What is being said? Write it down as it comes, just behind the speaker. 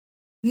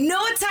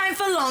No time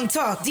for long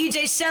talk.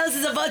 DJ Shelz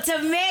is about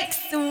to mix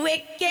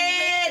wicked.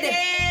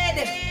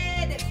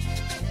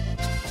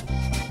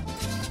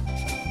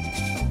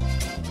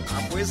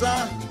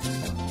 Apuesa,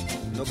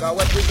 look at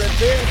what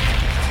presented.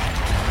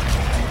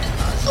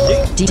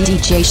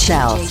 DJ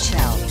Shelz.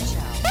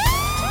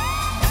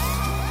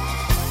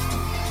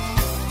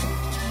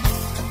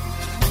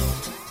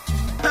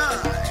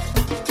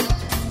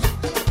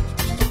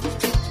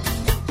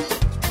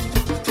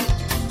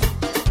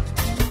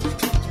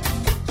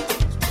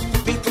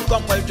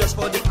 Come well just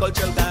for the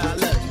cultural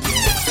gala.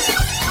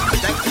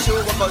 Thank you show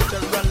our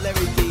cultural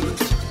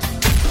heritage.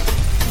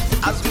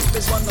 As we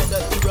face one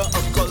another era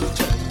of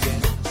culture,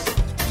 yes.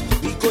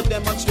 We could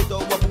demonstrate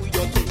our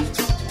bouillon things.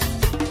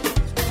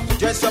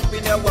 Dress up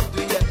in our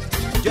play,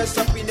 dress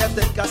up in our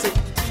cassette.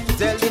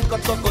 Tell him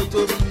come to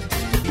Koitori.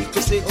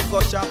 People say, oh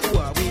gosh, who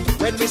are we?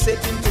 When we say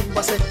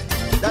Timba set,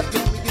 that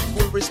means we give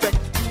full respect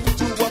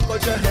to our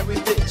cultural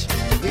heritage,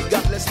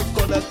 regardless of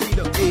color, creed,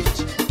 or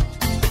age.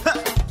 Ha!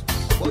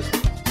 Boy.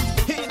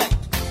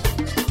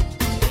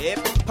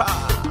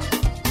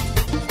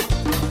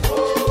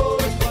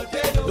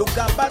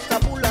 Luka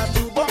batabula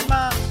tu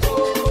boma.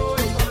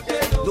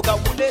 Luka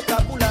wule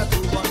tabula tu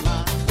boma.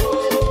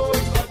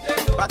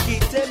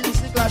 Pakite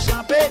musique la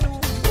champenu.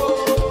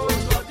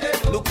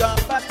 Luka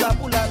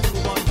batabula tu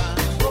boma.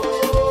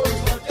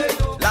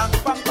 Lang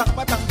pang pang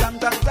patang tang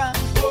tang tang.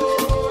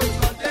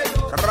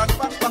 Rang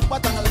pang pang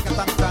patang al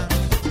katang tang.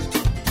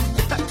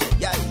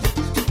 Yay.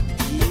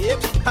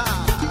 Yepa.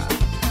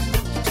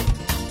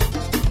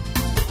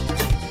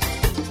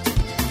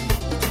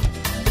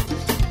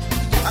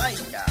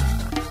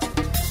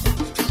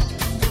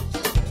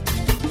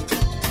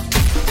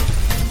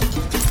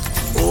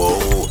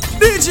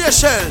 DJ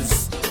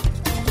Shelz.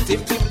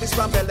 Tim this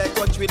from like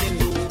country in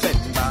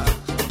November.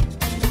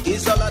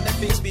 Is all of the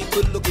things we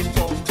good looking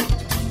for.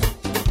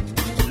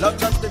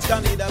 London, States,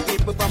 Canada,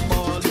 people from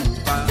all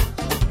over.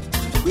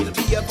 We'll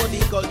be here for the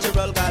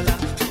cultural gala.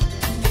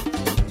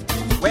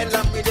 Well,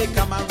 I'm with the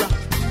camera.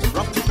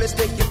 From the place,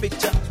 take your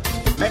picture.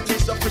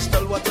 Memories of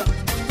crystal water.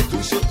 To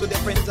show to the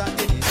friends and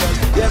the neighbors.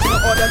 There's no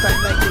other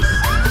time like this.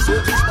 So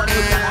this one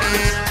you can have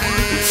this.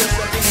 It's just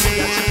something we can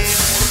see.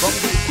 From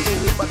the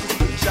full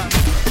participation.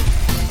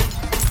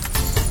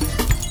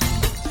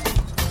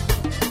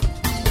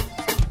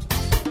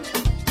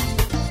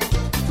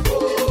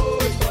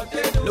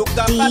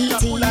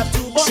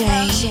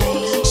 DJ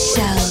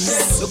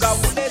Shelz. Look out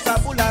for the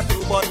tabula to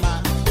Bonma.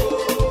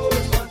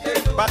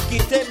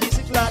 Pakite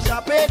musique la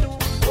chapenu.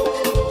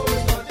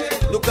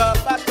 Look out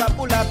for the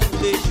tabula to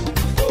Leju.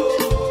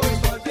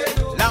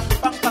 Lang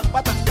pang pang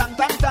patang tang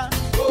tang tang.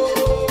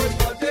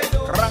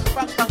 Rang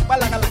pang pang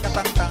palanga la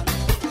katang tang.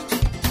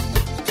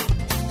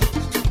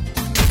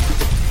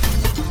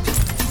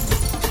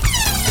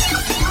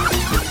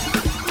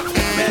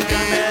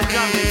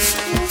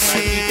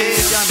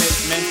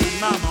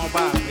 Maman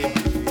parle.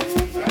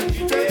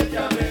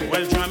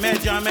 Well, jamais.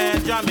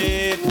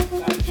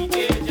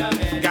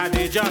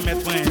 Gardez jamais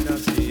point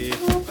danser.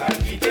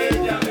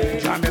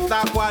 Jamais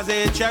ta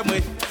croisée chez moi.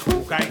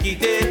 Ou qu'à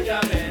quitter.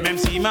 Même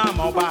si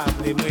maman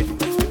parle moi.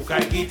 Ou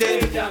qu'à quitter.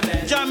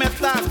 Jamais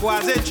ta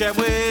croisée chez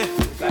moi.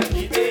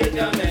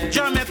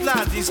 Jamais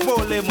la dispo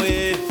les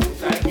moi.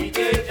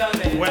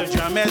 Well,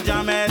 jamais.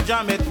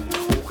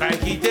 Ou qu'à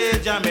quitter.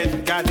 Jamais.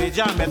 Gardez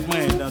jamais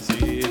point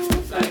danser.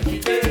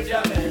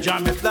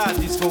 Jamais la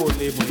disco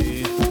les moi.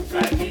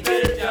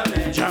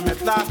 Jamais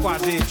la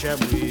croisée chez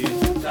moi.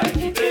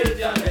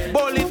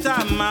 Bolita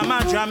mama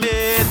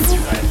jamais.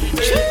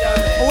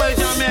 Ouais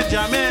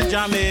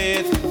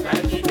jamais.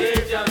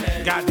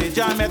 Gardez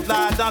jamais la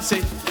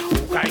danser.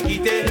 Ou qu'à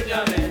quitter.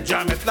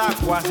 Jamais la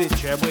croisée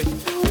chez moi.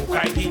 Ou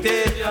qu'à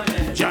quitter.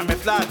 Jamais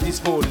la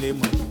disco les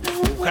moi.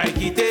 Ou qu'à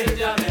quitter.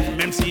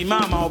 Même si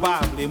maman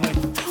parle moi.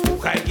 Ou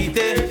qu'à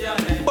quitter.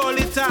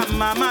 Bolita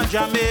mama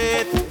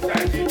jamais.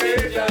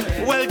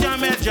 Well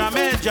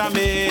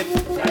jamais.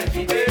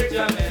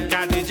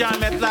 Gardez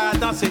jamais la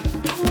danser.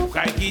 Ou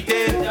qu'à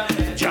quitter.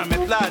 Jamais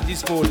la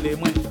disco les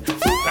moi.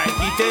 Ou qu'à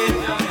quitter.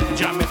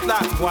 Jamais la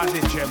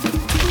croisée chez moi.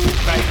 Ou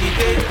qu'à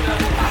quitter.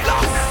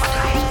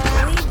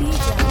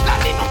 La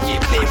ligne qui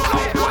play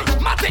flow boy.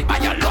 Matin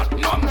by a lot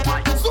nom.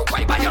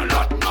 Soukway by a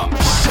lot nom.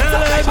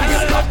 Soukway by a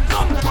lot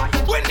nom.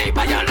 When they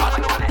by a lot.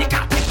 They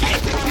got the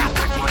case. They got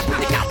the case.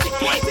 They got the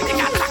case. They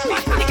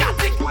got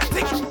the case.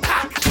 They got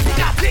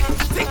the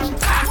case. They got the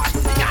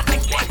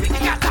case. They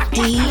got the case.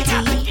 DJ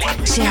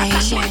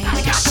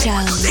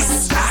Shelz.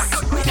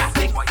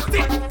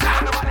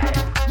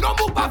 Non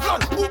ou pas vlon,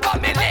 ou pas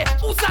mêlé,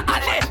 ou ça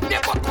allait,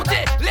 n'importe côté,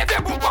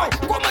 levez bon bon,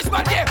 comment je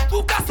bandais,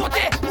 ou qu'à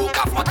sauter, ou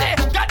qu'à frotter,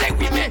 gardez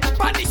oui mais,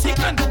 pas ni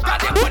chicken,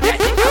 gardez bon des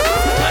chicken,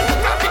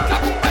 avec la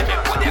coupe,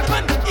 même pour des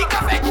fans, il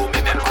qu'a fait goût,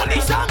 mais même pour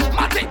les gens,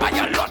 matin by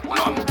a lot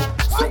nom,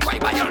 soukway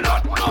by a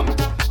lot nom,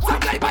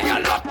 sablay by a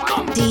lot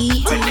nom,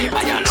 DJ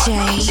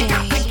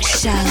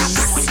Shelz.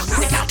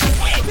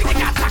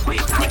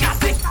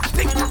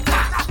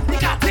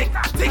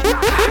 They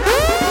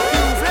got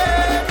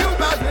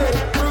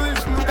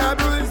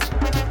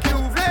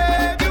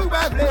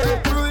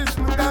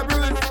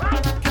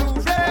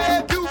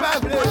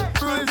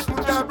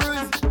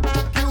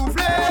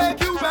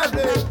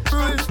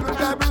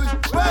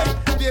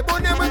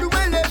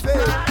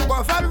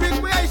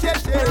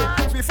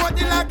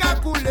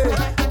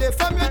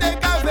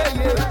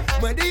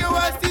Mwen di yo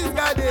asis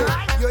gade,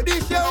 yo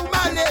di che ou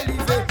mal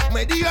elize.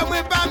 Mwen di yo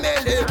mwen pa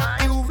mele,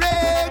 ki ou vle,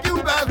 ki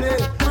ou pa vle.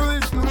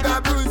 Bruce, nou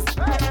ka Bruce,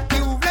 ki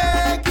ou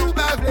vle, ki ou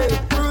pa vle.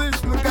 Bruce,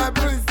 nou ka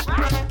Bruce,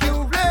 ki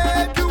ou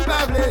vle, ki ou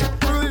pa vle.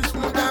 Bruce,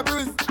 nou ka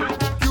Bruce,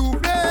 ki ou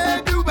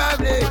vle, ki ou pa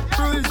vle.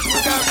 Bruce,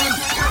 nou ka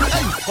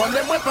Bruce.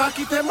 Connais-moi pas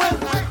quitter moi,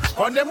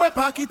 connais-moi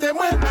pas quitter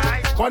moi,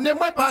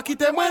 connais-moi pas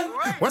quitter moi.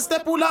 Moi c'était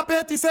pour la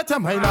petite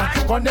septième là.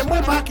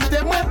 Connais-moi pas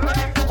quitter moi,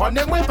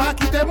 connais-moi pas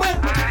quitter moi,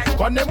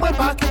 connais-moi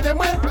pas quitter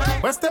moi.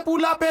 Moi c'était pour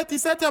la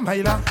petite septième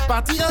là.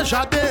 Parti en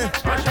jardin,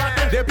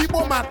 depuis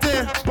bon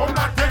matin,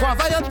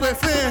 travail en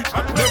préfet.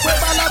 Ne vois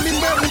pas la mine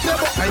moi, route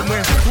bon aïe moi.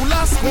 Pour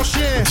las mon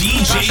chien,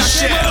 DJ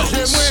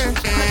Shelz.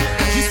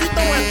 J'y suis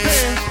ton MP,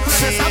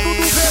 c'est ça tout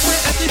double moi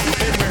et qui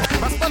bouge moi.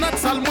 Parce qu'on a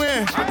sale moi.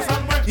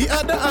 Il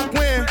a de un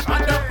coin,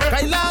 quand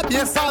il a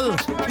bien sale,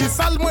 il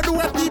sale moi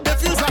doit dire des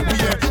fils à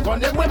prier.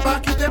 Connais-moi pas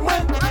quitter moi,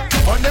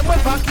 connais-moi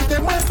pas quitter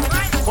moi,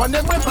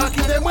 connais-moi pas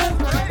quitter moi.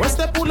 Moi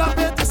c'était pour la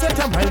petite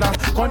septième là.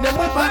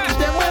 Connais-moi pas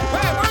quitter moi,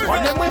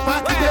 connais-moi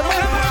pas quitter moi,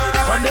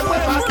 connais-moi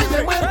pas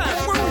quitter moi.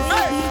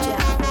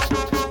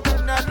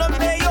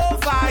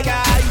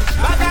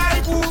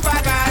 Bagay pour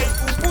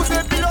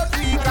pousser pilote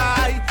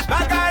picaille.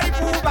 Bagay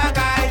pour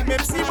bagay,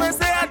 même si moi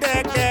c'est un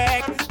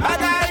deck.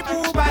 Bagay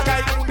pour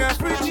bagay, pour ne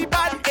fruit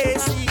pas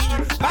ici.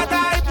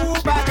 Bagay pour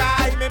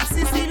bagay, même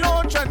si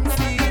l'on jeune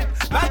fille.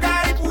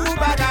 Bagay pour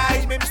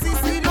bagay, même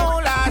si l'on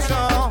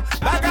l'argent.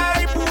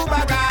 Bagay pour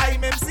bagay,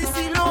 même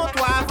si l'on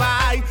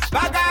travaille.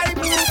 Bagay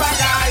pour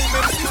bagay,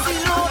 même si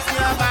l'on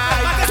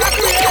travaille.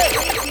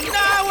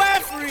 Now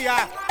we're free,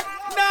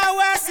 now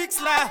we're six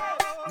là.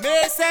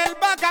 Mais c'est le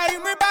bagay,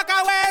 mais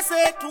bagay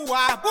c'est toi.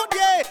 Bon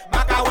Dieu,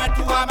 bagay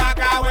toi,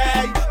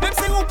 bagay. Même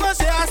si vous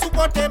pensez à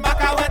supporter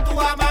bagay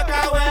toi,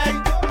 bagay.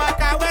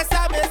 Bagay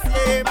ça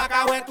messieurs,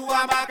 bagay toi,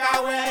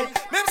 bagay.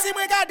 Même si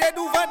vous regardez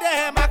nous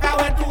vendez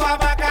bagay toi,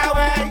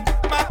 bagay.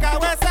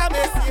 Bagay ça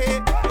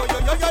messieurs, yo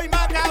yo yo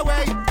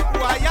bagay.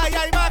 Wa ya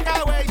ya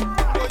bagay.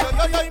 Yo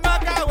yo yo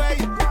bagay.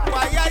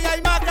 Wa ya ya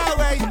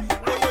bagay.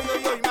 Yo yo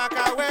yo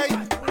bagay.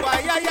 Wa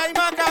ya ya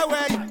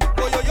bagay.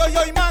 Yo yo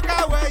yo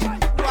bagay.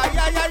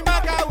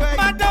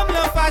 Madame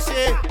le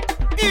fâché,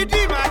 il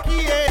dit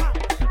maquillé.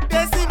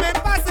 Desi même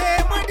passé,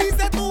 moi dis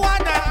c'est tout à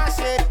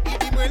arraché. Il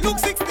dit moi look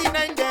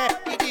 69 there,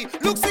 il dit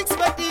look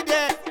 640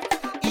 there.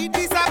 Il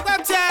dit ça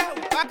comme tiens,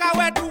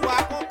 bakawé tout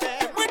à compter.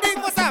 Moi dis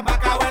comme ça,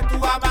 bakawé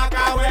tout à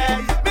bakawé.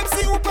 Même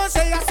si vous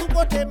pensez à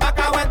sous-côté,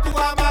 bakawé tout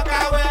à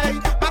bakawé.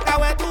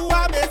 Bakawé tout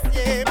à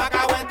messieurs,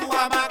 bakawé tout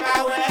à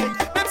bakawé.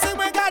 Même si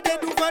moi regardez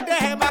nous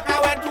vendez,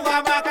 bakawé tout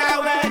à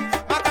bakawé.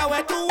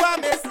 Bakawé tout à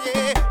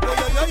messieurs, yo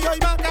yo yo yo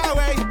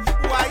bakawé.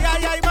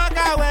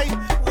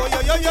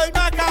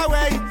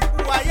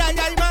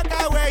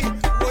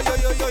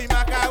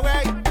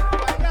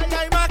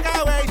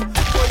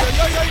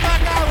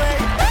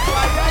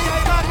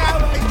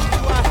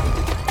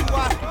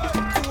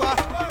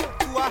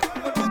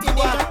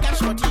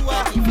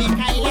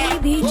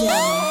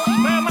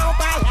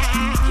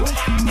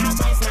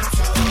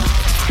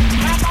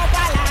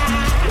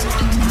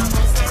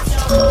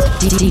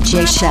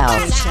 DJ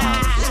Shelz.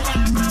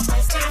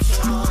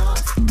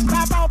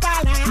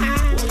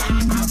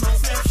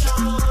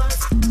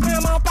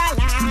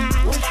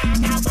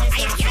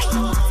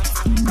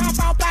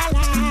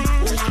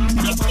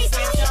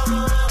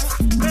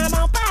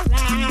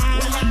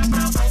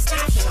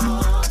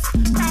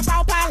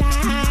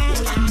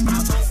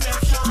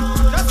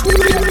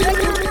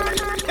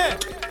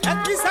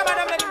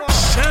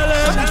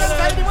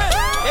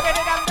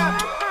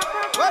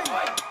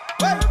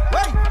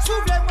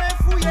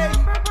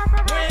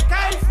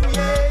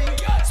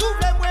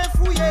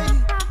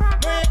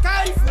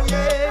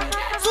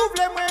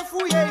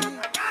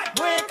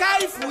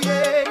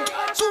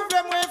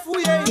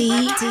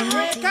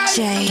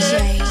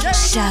 DJ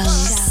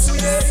Shelz.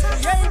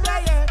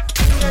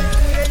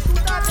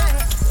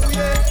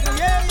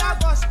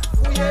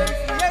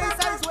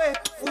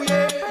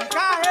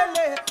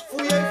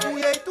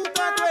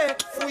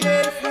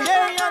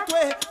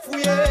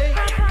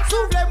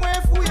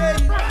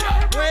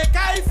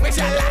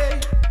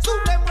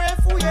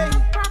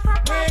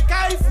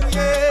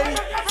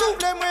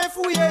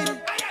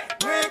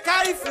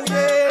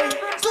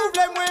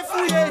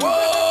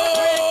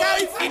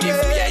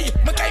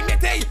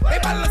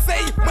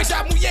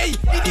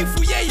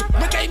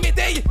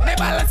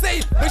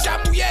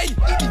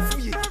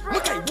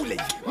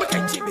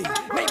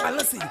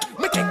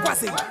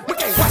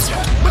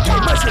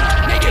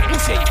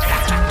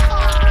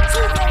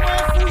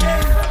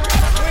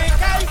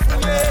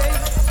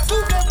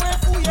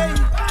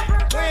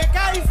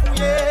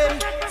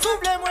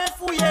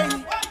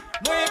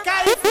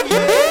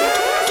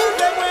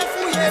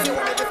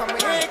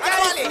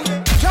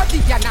 Jody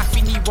yana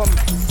fini bum.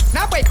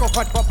 Na boy ko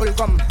hot bubble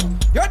gum.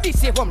 Yo dis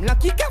c'est homme, là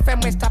qui ka fait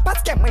moi ça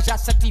parce que moi j'ai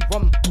senti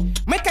homme.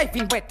 Moi kay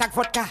vin boire tak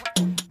vodka.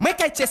 Moi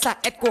kay che ça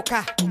et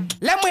coca.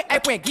 Là moi ay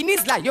point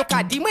Guinness là yo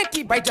ka di moi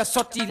qui bay just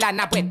sorti là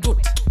na boire tout.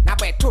 Na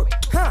boire tout.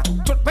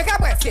 Tout moi ka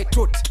boire c'est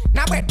tout.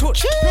 Na boire tout.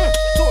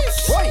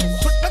 Tout. Oi,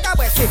 tout moi ka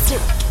boire c'est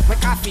tout. Moi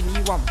ka fini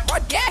homme. Oh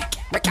yeah.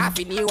 Moi ka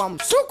fini homme.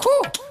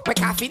 Soukou. Moi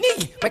ka fini.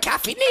 Moi ka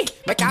fini.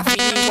 Moi ka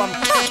fini homme.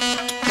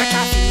 Moi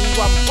ka fini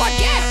homme. Oh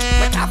yeah.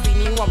 Moi ka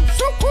fini homme.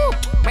 Soukou.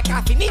 Moi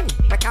ka fini.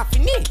 Moi ka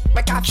fini.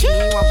 Moi ka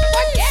fini homme.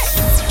 Oh yeah.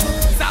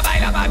 Ça va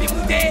la babi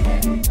mouté.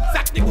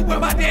 Sac ni pour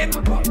baden.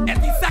 Et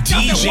puis sac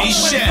DJ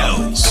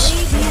Shelz.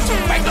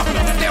 By the way,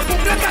 vous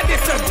me regardez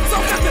seul.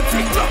 Sans garder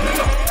c'est clock.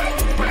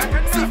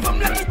 Si femme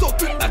la qui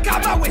t'occupe, la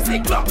cama ouais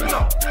c'est clock.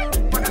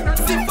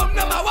 Si femme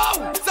n'a ma wow,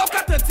 sans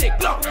garder c'est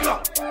clock.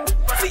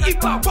 Si il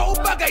va voir au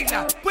bagay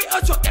là, puis un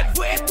jour elle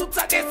voit tout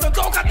ça descend.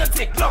 Sans garder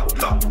c'est clock.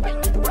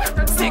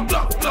 C'est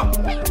clock.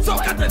 Sans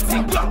garder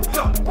c'est clock.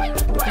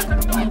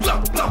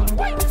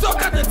 Sans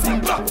garder c'est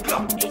clock.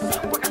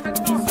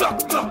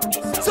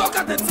 So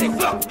got the take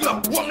clock,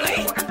 warm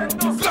lay,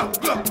 clock.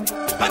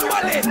 And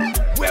wale,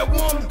 we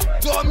warm,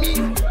 dormi,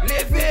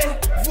 levé,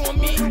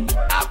 vomi,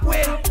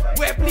 après,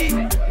 we pli,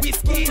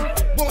 whisky,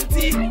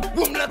 bonti,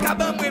 warm le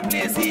cabin, we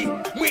plaisir,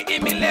 we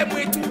aimé les,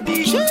 we tout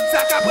dit,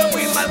 ça cabin,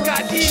 we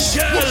malgadi,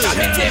 warm la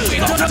métier, we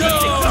don't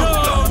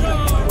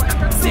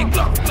c'est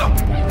clock,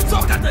 so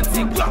got the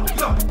take clock.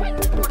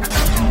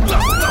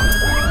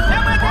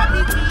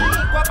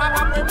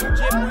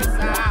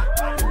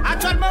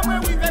 Actuellement, moi,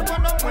 oui, mais moi,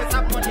 non, moi,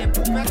 ça prend des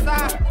pour faire ça.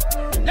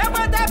 Les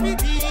mois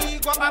d'habiti,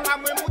 quoi, papa,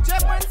 moi, mouché,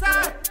 moi, ça.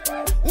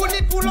 Ou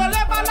les poules,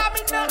 les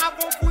balamines,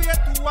 avant fouiller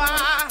tout,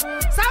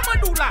 ça me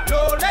doula.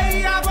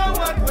 L'olé, avant,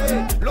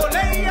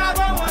 l'olé,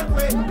 avant,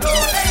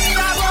 l'olé,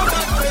 avant,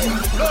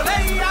 l'olé,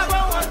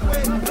 avant,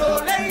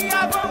 l'olé,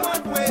 avant,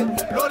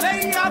 l'olé,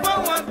 avant,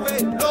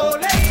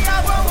 l'olé,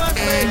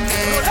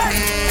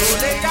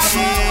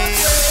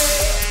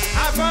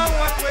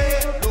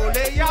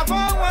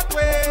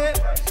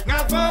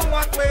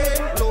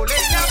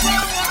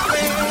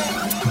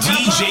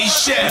 DJ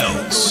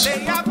Shelz.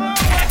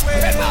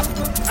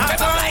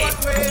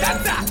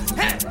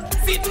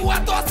 Si tu as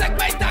ton sec,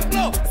 paye ta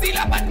clo. Si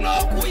la batte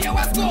l'eau, couille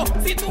wasco.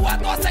 Si tu as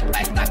ton sec,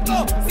 paye ta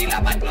clo. Si la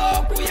batte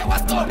l'eau, couille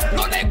wasco.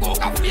 Non les go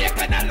ka fouiller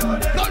canal.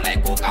 Non les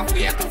go ka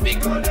fouiller tout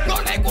fic. Non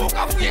les go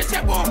ka fouiller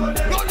chez bon.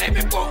 Non les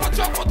même go ka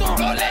chop photo.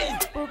 Lolé,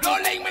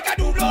 me ka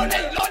do lolé,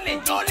 me ka do lolé.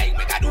 Lolé,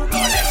 me ka do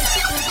lolé.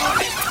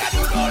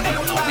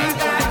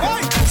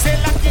 C'est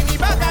la kini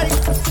bagay.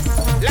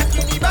 La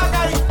kini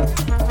bagay.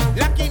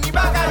 La kini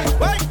bagay.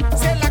 Oui,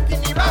 c'est la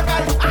kini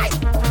bagay. Aïe.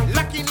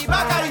 La kini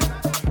bagay.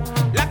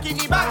 La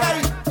kini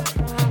bagay.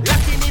 La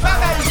kini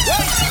bagay. Oui,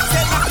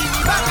 c'est la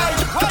kini bagay.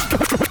 Oui.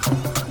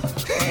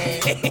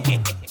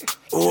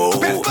 Oh,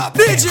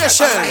 DJ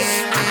Shelz.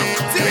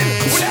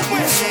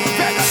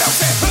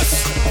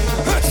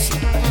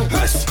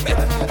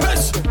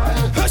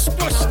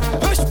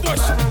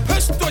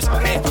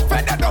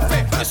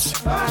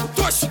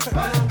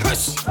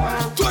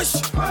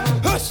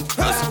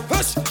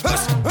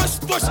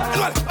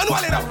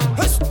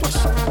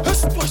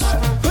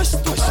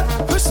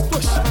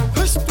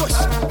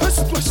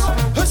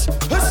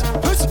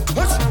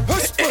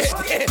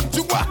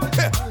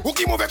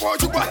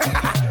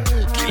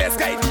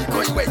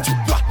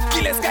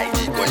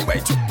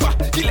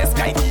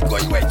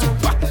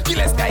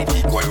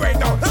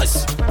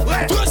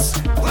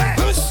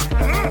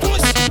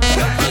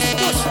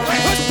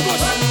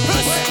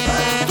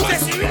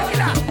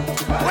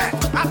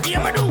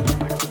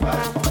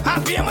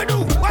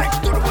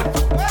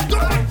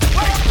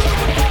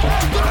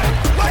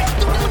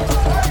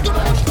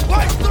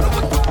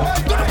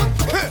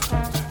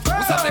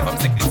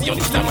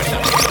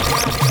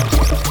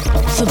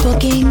 For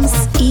bookings,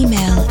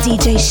 email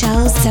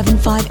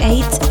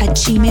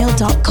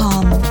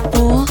djshelz758@gmail.com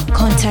or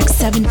contact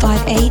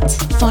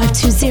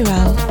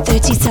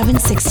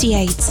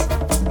 758-520-3768.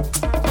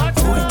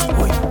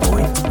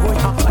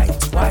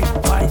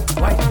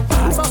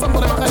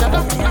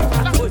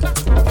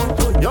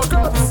 Yo,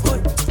 girls,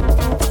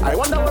 I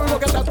wonder where we go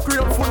get that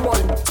Creole food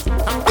boy.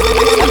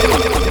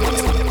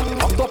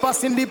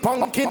 Octopus in the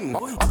pumpkin,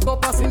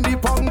 octopus in the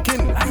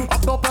pumpkin,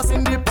 octopus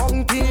in the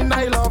pumpkin.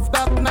 I love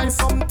that nice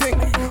something.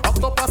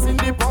 Octopus in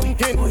the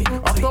pumpkin,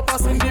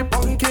 octopus in the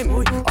pumpkin,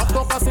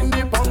 octopus in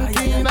the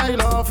pumpkin. I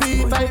love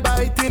it, I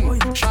bite in.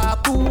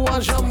 Chatou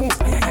a jamou,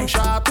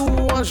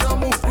 chatou a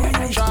jamou,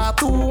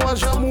 chatou a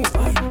jamou.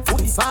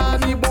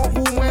 Futsani bon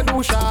goût, moi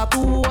do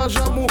chatou a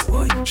jamou,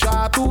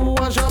 chatou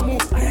a jamou,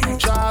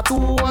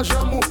 chatou a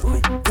jamou.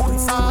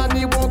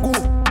 Futsani bon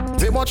goût.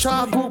 Vemo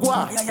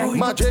chagugwa,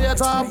 majeya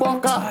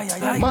taboka,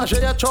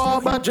 majeya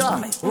chobaja,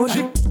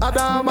 jik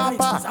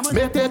adamapa,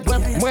 mete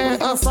dwep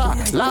mwen ansa,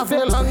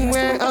 lave lang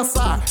mwen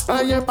ansa,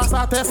 anye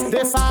pasa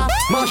teste sa,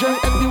 manje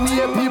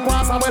endiwiye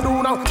pipa sa mwen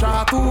do now.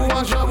 Chatou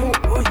a jamou,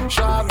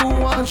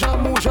 chatou a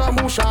jamou,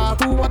 jamou,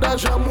 chatou a da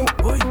jamou,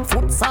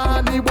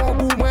 futsani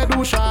bongo mwen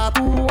do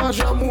chatou a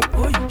jamou,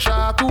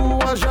 chatou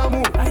a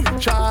jamou,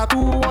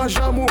 chatou a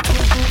jamou,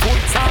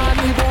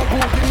 futsani bongo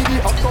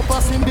gidi,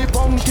 octopus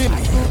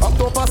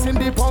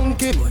the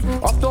pumpkin.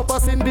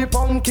 Octopus in the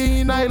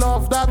pumpkin. I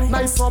love that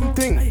nice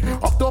something.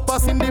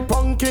 Octopus in the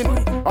pumpkin.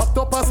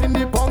 Octopus in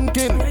the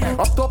pumpkin.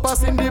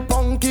 Octopus in the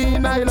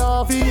pumpkin. I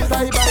love it.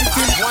 I bite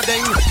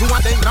it. Do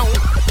one thing now.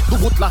 Do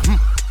boot la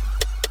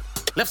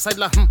left side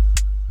la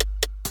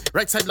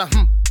right side la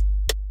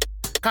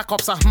Cock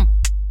up sa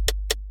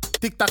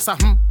tic tac sa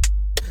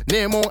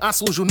Nemo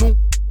as au genou.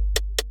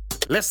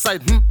 Left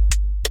side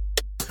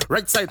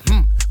right side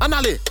En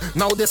allez,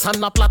 now this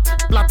hand a plat,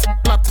 plat,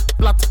 plat,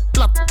 plat,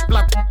 plat,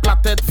 plat, plat,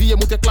 tête vie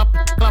moute clap,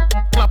 clap,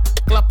 clap,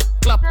 clap,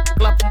 clap,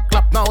 clap,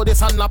 clap. Now this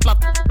hand a plat,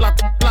 plat,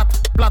 plat,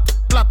 plat,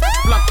 plat,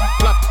 plat,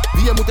 plat,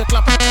 vie moute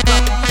clap, clap,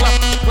 clap,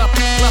 clap,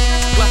 clap,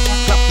 clap,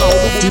 clap.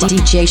 Now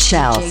DJ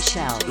Shelz.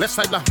 Left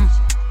side la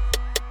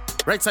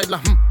right side la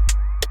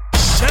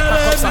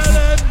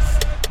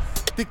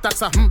tic tac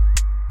sa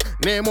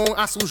Nemo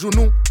as au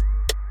genou.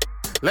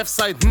 Left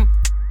side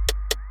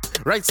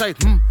right side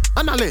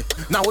En allez,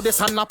 now this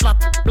hand a plat,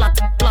 plat,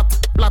 plat,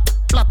 plat,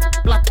 plat,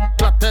 plat,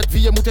 plat, tête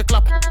vie moute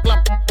clap,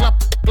 clap,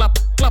 clap, clap,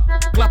 clap,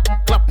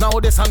 clap, clap. Now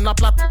this hand a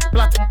plat,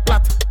 plat,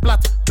 plat, plat,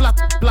 plat,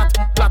 plat,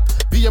 plat,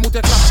 vie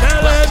moute clap,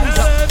 clap,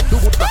 clap, do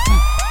bout la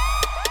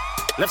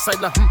left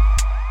side la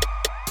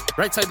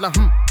right side la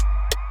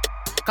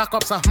Cock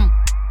up sa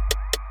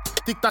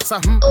tic tac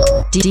sa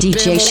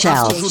DJ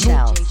Shelz.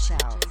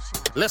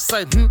 Left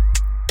side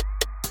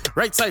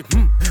right side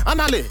En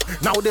allez,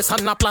 now this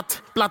hand a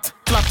plat, plat,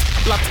 plat,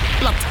 plat,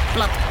 plat,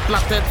 plat,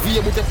 plat, tête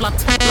vie moute plat,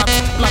 plat,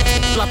 plat,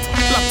 plat,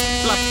 plat,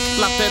 plat,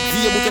 plat, tête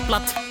vie moute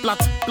plat, plat,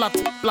 plat,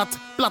 plat,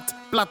 plat,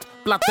 plat,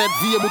 plat, tête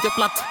vie moute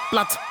plat,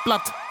 plat,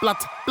 plat, plat,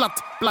 plat,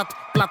 plat,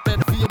 plat,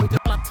 tête vie moute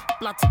plat,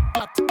 plat,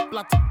 plat,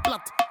 plat, plat,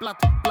 plat,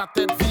 plat,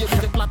 tête vie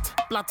moute plat,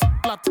 plat,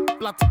 plat,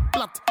 plat,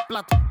 plat,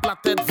 plat, plat,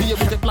 tête vie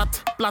moute plat,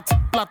 plat,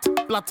 plat,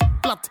 plat,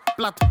 plat,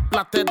 plat,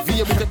 plat, tête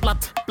vie moute plat,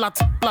 plat,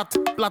 plat,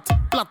 plat,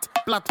 plat,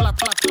 plat, plat,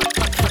 plat.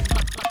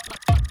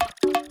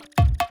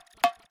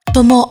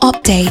 For more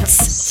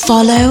updates,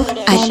 follow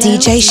at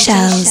DJ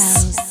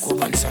Shelz.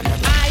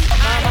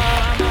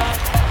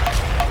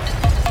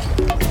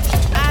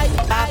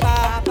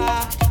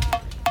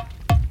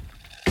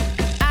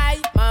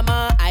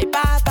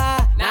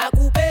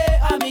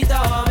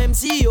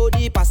 Si yo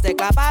di pastek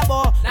la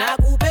babo, na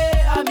coupe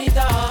a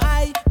mi-temps.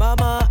 Aïe,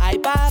 maman, aïe,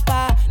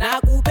 papa,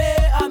 na coupe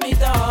a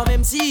mi-temps.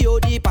 Même si yo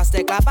di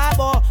pastek la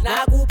babo,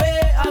 na coupe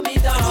a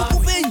mi-temps.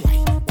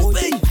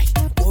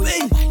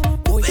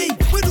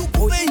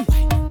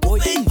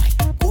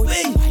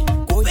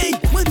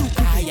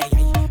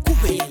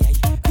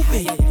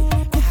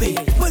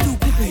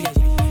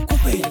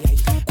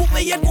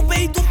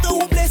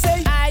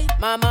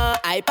 Maman,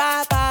 aïe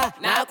papa,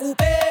 na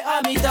coupé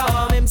à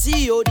mi-temps. Même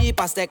si yo di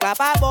pastek la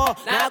babo,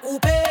 na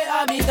coupé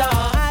à mi-temps.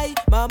 Aïe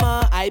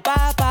maman, aïe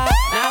papa,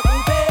 na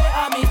coupé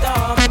à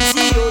mi-temps. Même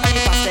si yo di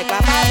pastek la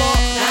babo,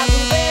 na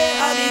coupé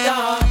à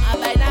mi-temps.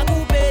 Aïe na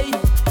coupé,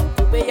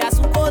 coupé ya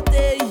sous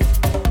côté,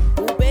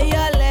 coupé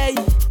ya lay,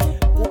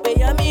 coupé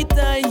ya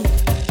mi-temps,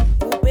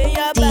 coupé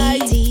ya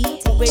bail,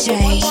 coupé ya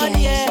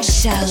moitié,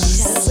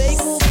 coupé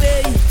coupé,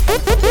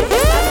 coupé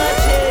ya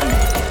marché.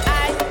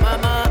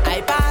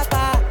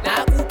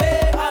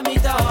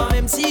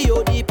 Si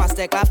yo di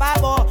pastek la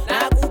babo,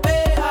 na coupe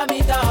à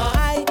mi-temps.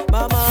 Aïe,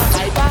 maman,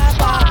 aïe,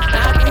 papa,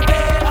 na coupe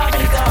à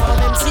mi-temps.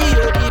 Même si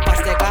yo di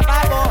pastek la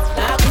babo,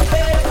 na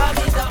coupe à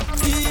mi-temps.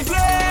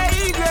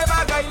 Ible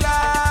bagay la.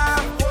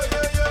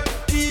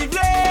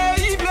 Ible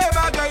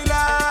bagay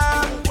la.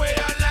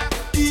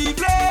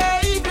 Ible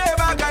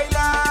bagay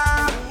la.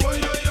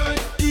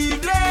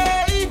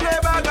 Ible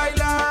bagay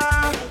la.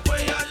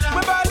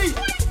 Me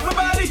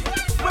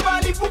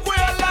bali, pourquoi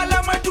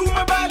la me dou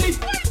me bali.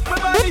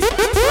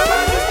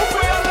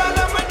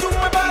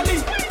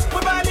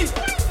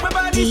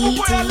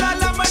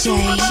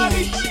 DJ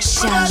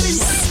Shelz.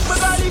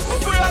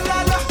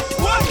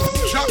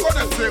 Chaque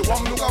honnête c'est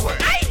Wam Noukabwe.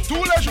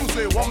 Tous les jours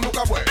c'est Wam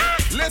Noukabwe.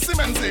 Les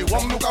semaines c'est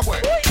Wam Noukabwe.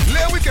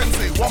 Les week-ends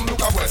c'est Wam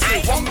Noukabwe.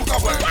 C'est Wam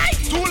Noukabwe.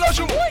 Tous les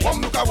jours Wam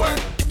Noukabwe.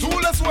 Tous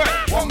les soirs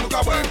Wam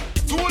Noukabwe.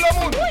 Tout le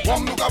monde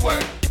Wam Noukabwe.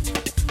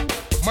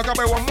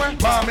 Makabe wam mwen,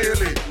 ma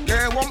mele.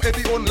 Gen wam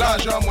edi on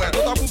l'argent mwen.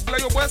 Tout a boucle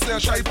yo bois c'est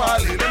chay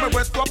parler. Les me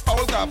bois top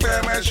parole ka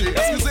faire marcher.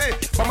 Excusez,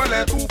 maman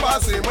les tout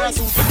passé. Moi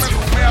sous tout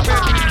me mais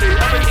avec l'idée.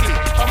 Avec si,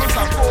 maman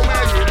ça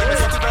commerce. Les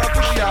sorti dans la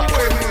couche à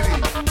premier.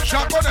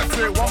 Chaque honnête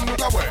c'est Wam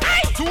Noukabwe.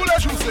 Tous les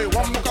jours c'est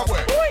Wam Noukabwe.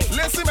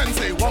 Les semaines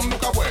c'est Wam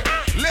Noukabwe.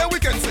 Les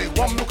week-ends c'est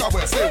Wam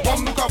Noukabwe. C'est Wam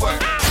Noukabwe.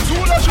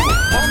 Tous les jours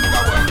Wam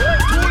Noukabwe.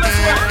 Tous les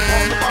soirs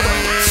Wam Noukabwe.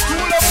 Tout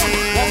le monde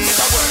Wam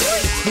Noukabwe.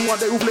 Nous a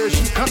des ouvlés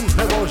chican,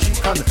 mais bon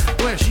chican.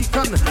 Ouais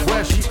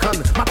chican,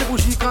 mate pour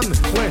chican,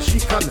 ouais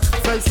chican.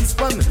 Fais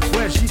sispan,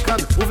 ouais chican.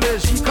 Ouvlés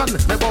chican,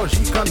 mais bon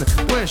chican.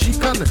 Ouais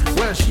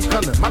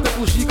chican, mate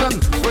pour chican,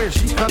 ouais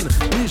chican.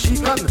 Ni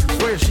chican,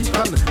 ouais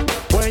chican.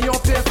 Ouais yon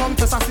pied comme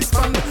fait ça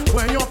sispan.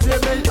 Ouais yon pied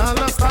mais en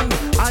l'instant.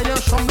 Aïe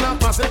en chambre là,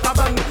 passe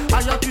cabane.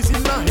 Aïe en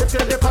cuisine là, et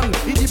te dépan.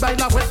 Il dit bail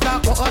la ouette là,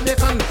 pour un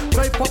décan.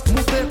 Ouais pop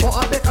mouté, pour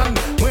un décan.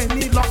 Ouais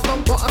ni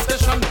lockdown, pour un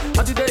station.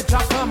 A dit des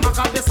jacka,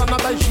 maca descend à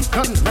bail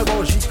chican, mais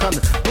bon chican.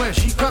 Ouais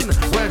chican,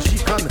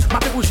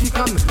 mate pour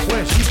chican.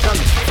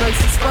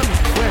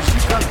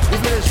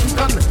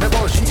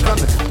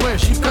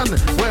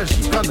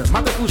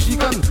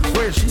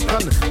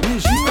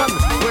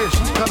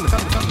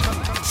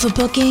 For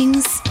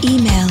bookings,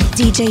 email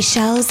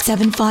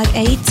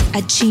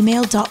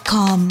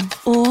djshelz758@gmail.com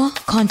or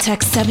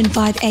contact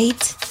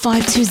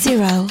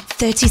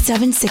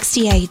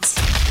 758-520-3768.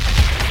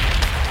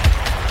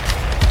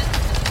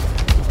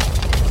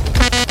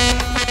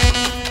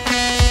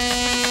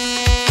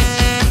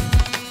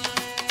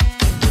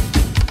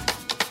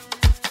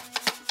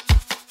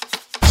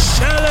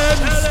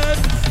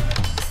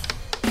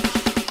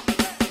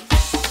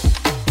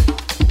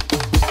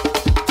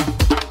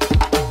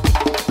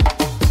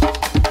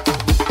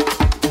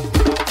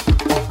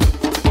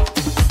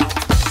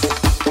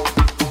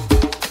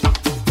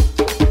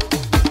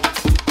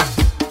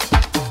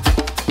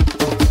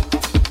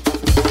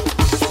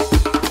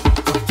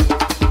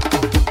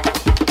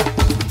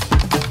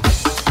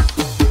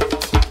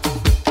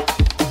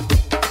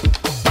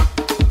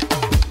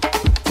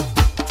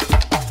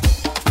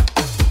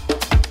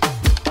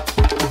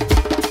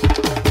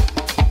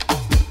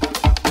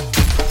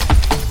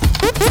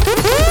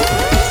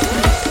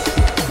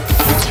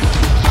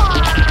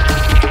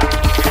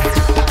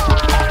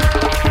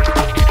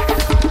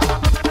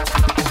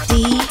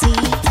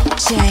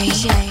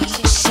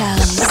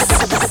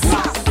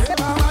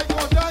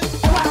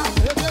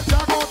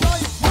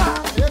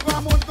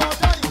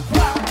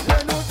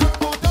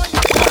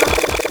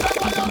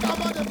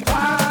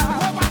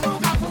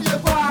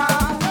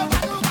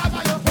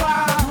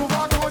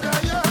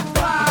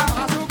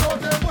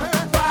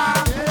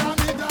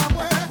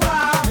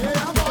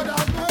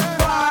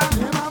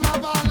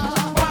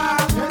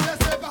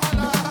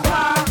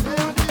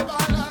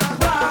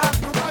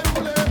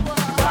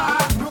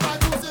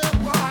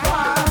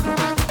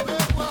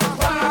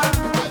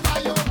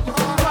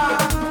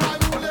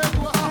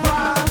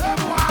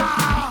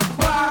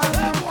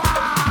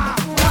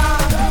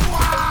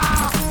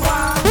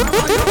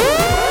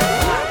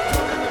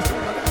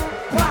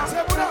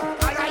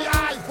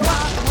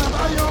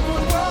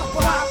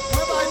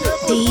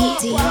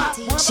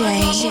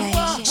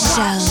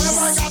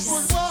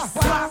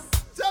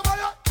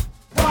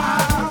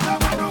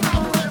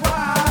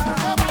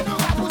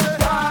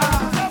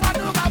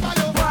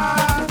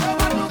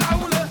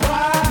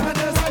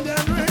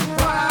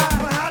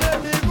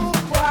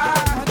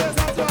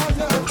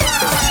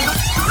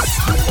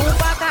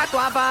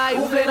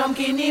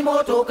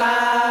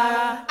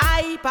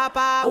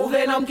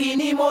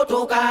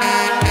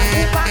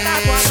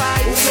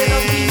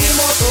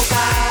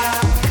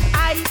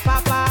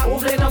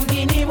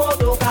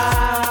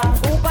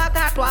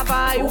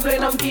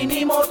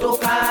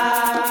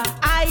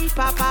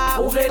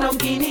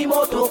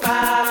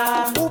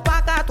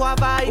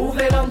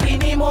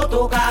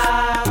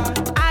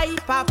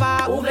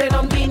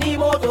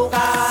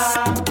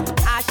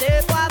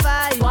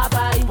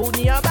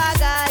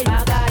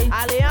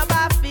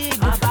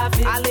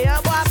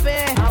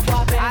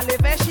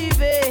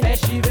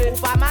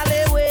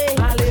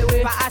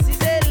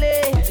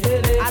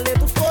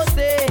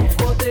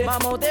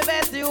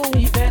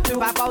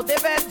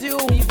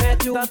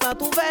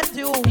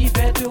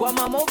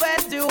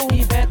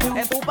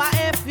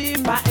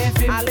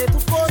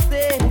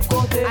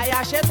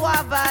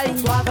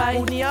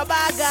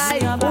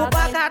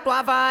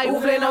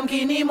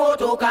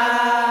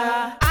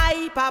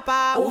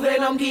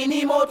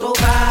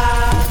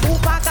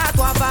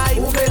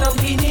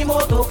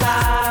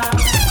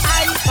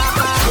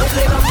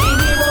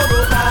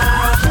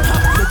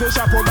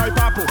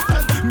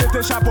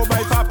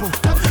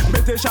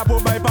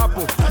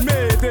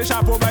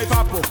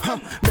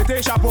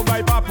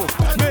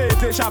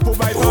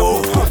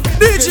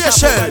 DJ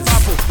Shelz.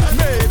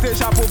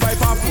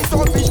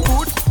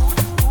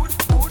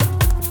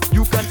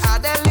 You can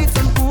add a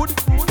little food.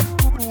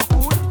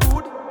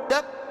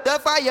 The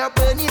fire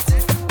burn it.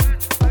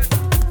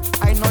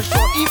 I'm not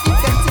sure if you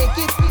can take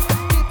it.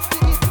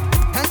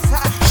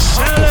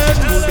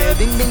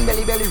 Ding ding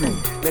belly belly ring.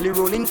 Belly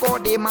rolling for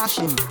the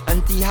machine.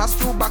 Auntie has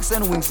 2 backs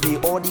and wings. Me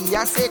or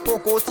the say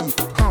cocotti.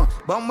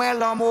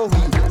 Bumwell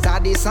Mori.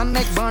 Zade sun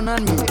neck burn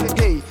on me.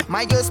 Hey,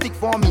 my girl speak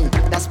for me.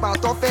 That's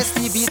part of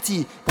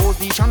festivity.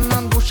 Position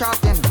and do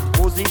shaten.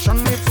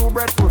 Position me to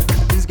breadfruit.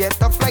 Things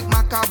get up like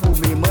macabre.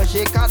 Me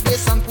merge de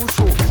san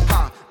pusho.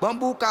 Ha,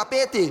 bamboo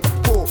capete.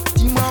 Po,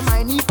 tima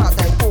my ni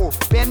patai po.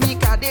 Penny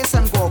de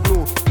san go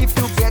glow. If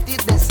you get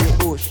it, then say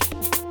osh.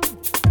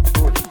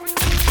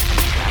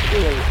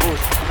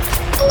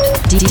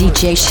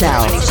 DJ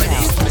Shelz.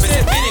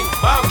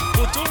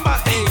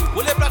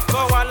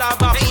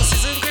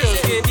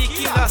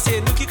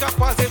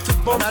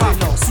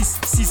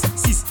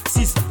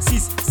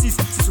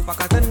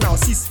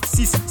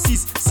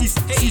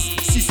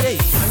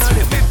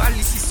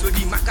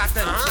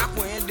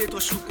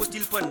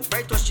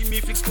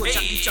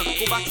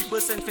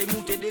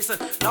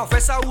 Now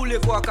fais ça ou les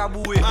quoi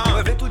caboué.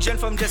 Rêve toute jeune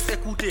femme juste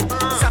écouter.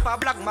 Ça pas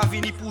blague ma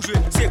vini pour jouer.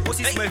 C'est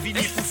grossiste ma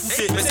vini pour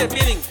fouter. Mais c'est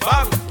feeling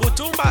bam pour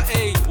tomba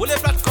hey. Ou les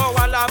plats corps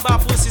à la bas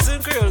pour season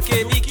Creole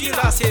qui dit qui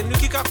là c'est nous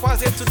qui qu'a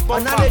croisé toute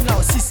bonne. On allait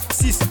now 6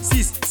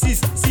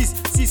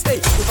 hey.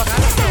 On va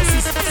aller now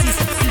 6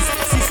 hey.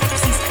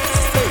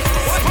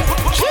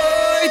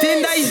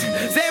 Tindai,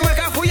 c'est moi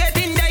qui fouille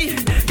Tindai.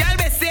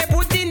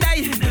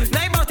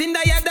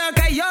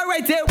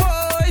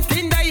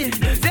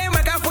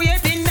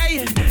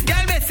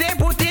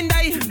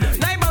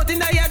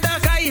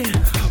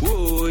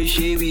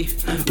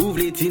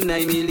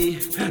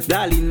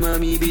 Darling,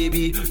 mommy,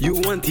 baby, you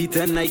want it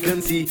and I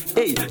can see.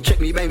 Hey, check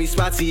me by me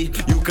spotty.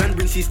 You can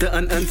bring sister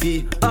and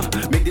auntie.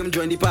 Make them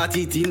join the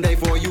party. Tindai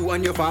for you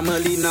and your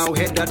family. Now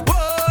head that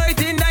boy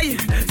Tindai.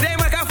 Say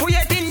maka for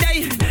your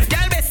Tindai.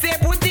 Girl be say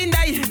put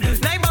Tindai.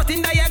 Nai bout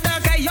Tindai ya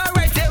dark eye. You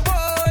right say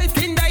boy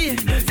Tindai.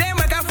 Say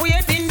maka for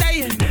your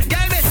Tindai.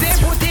 Girl be say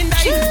put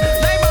Tindai.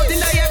 Nai bout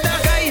Tindai ya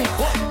dark eye.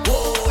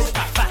 Boy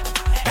papa,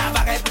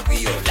 tabarai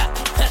bukiola.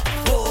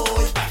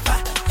 Boy papa,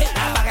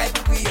 tabarai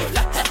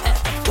bukiola.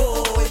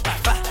 Boy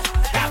papa,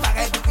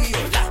 tabarai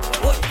bukiola.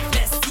 Boy,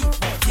 merci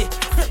mon Dieu.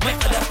 Moi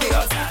pas de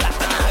Creole ça là.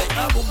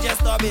 Un book just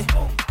stop it.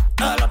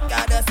 Un lot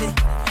cadre c'est.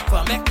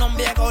 Faut make non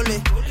bien collé.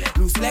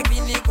 Loose like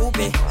vini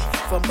coupé.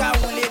 Faut ka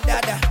rouler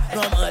dada.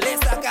 Non man laisse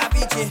ça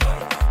capiche.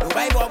 No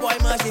bay boy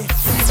manger.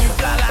 Si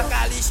plat la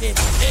caliche.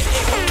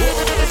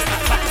 Boy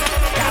papa,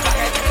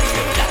 tabarai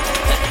bukiola.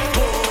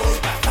 Boy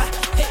papa,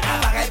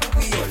 tabarai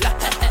bukiola.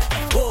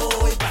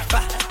 Boy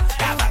papa,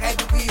 tabarai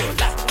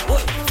bukiola.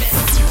 Boy,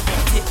 merci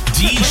mon Dieu.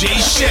 DJ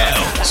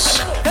Shelz.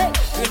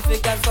 Green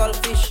fig and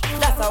saltfish,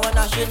 that's our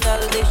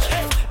national dish.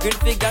 Green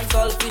fig and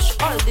saltfish,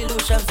 all the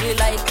Lucians we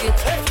like it.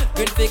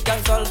 Green fig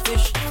and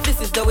saltfish, this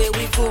is the way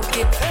we cook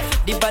it.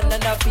 The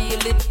banana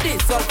peel it, the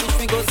saltfish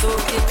we go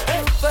soak it.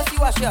 First you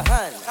wash your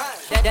hands,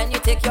 then you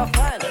take your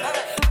pan.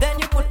 Then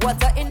you put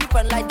water in the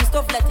pan like the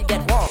stove, let it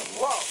get warm.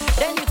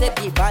 Then you take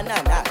the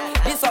banana,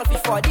 the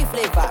saltfish for the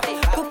flavor.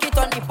 Cook it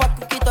on the pot,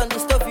 cook it on the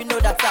stove, you know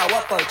that's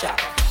our culture.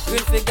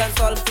 Green fig and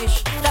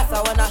saltfish, that's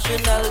our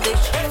national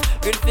dish.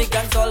 Green fig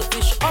and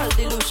saltfish, all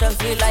the Lucians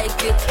we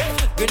like it.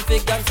 Green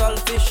fig and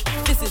saltfish,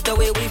 this is the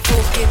way we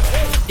cook it.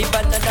 The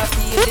banana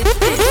peel it,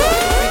 the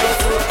saltfish we go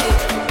soak it.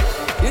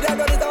 You done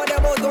done it on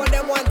them out on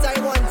them one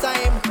time.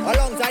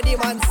 Alongside the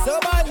man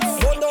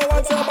servants. Don't know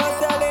what servants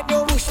telling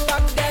you. Push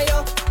back there, yo,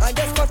 and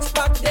just touch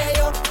back there,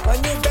 yo.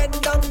 When you bend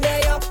down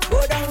there, yo,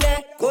 go down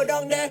there, go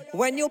down there.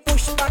 When you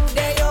push back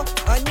there, yo,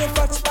 and you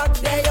touch back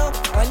there, yo,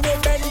 and you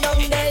bend down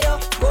there, yo,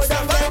 go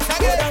down there,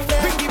 go down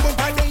there. Bring the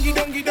bumper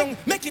down,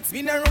 make it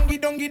spin around,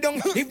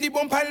 gidong. If the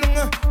bumper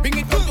long, bring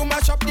it up to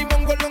mash up the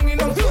mongo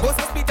long, Go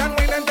so spit and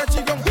wine and touch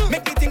it down.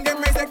 Make it think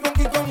them rise like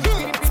Donkey Kong.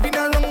 Spin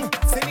around,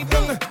 send it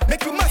down.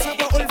 Make you mash up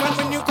a whole van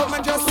when you come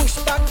and just push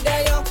back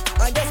there, yo,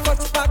 and just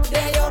touch back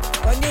there, yo.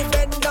 When you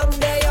bend down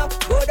there, yo,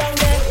 go down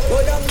there, go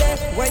down there.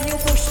 When you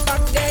push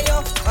back there, yo,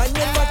 and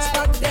you touch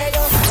back there,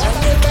 yo, and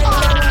you bend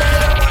down there,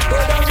 yo, go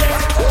down there,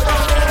 go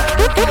down there.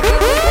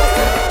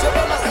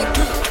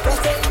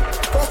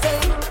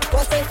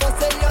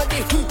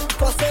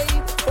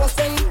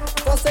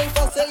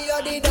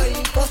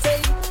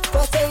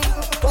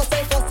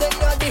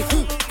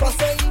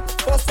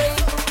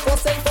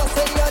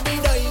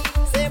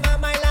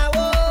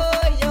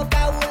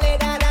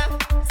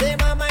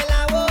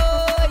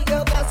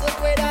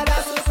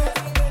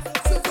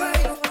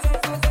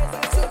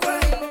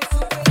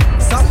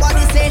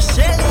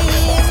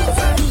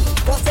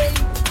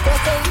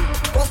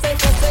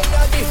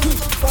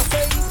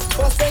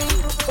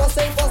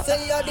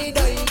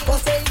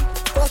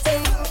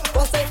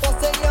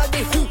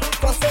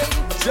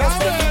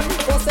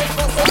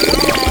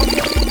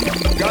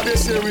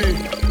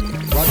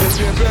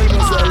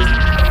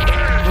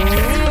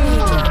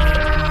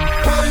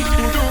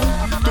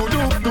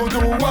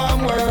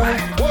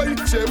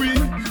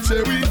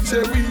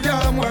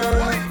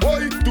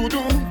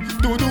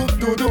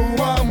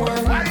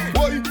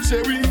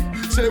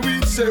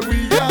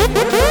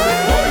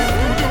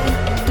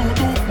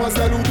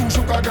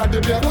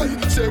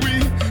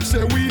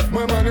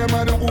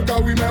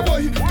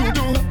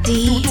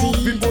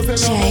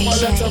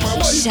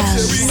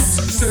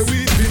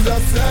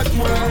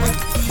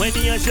 Mwen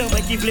ni an jom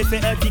ki vle fe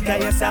un ti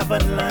kaya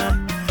savan la.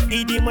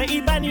 I di mwen I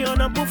bani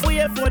yon an pou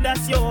fouye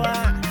fondasyon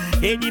a.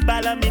 E di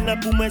bala min nan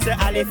pou mwen se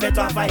ale fe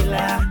travay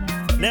la.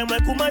 Nen mwen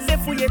kouman se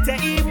fouye te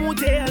I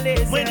moute an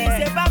leze. Mwen ni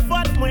se pa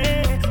fote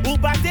mwen, ou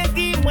pa te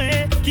di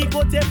mwen, ki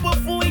kote pou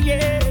fouye,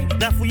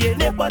 nan fouye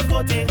nepot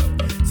kote.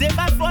 Se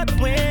pa fote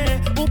mwen,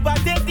 ou pa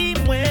te di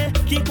mwen,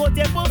 ki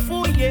kote pou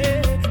fouye,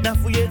 nan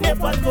fouye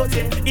nepot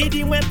kote. I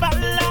di mwen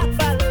pala,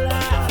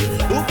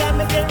 ou ka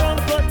meke ron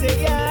kote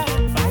ya.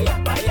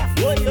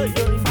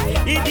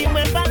 I di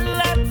mwen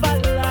pala,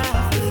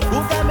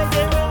 ou ka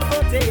meke ron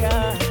kote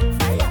ya.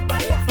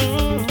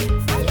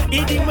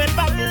 I di mwen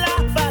pala,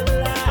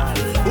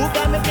 ou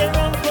ka meke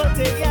ron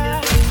kote ya.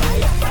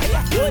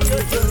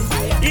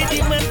 I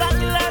di mwen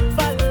pala,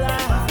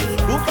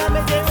 ou ka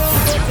meke ron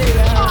kote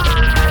ya.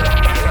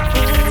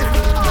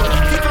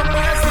 Ki kom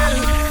mwen sel,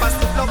 pas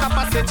tout lo ka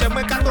pase, che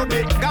mwen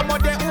katode.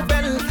 Gamode ou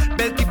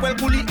bel ti pwel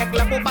kouli ek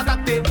la pou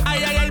patate.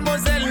 Ay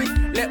mozel,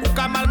 le ou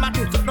ka mal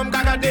mate, tout nom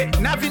kagade.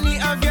 Na vini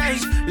an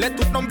viej, le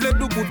tout nom ble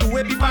dou koutou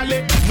e pi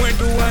pale. Mwen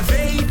dou an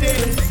veite.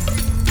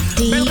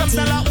 Bel kom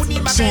sa la ou ni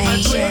makay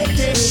man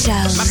twete.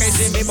 Makay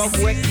jeme ba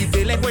ou ek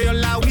ive, le kweyon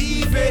la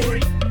wive.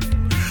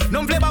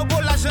 Non vle ba ou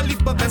go la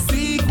jelik pa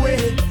sikwe.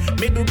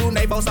 Me doudou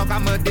nay ba ou sa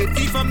kamade.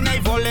 Ti fam nay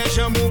vole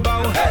jamou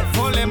ba ou.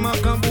 Vole man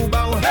kambou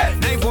ba ou.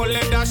 Nay vole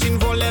dashin,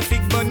 vole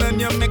fik banan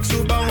ya mek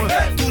sou ba ou.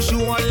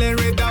 Toujou an le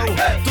reda ou.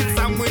 Tout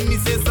sa mwen ni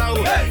se sa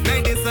ou.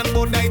 Nay desan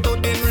bo day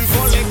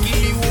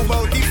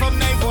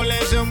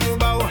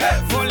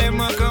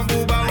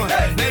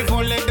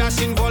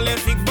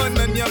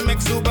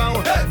sous bas,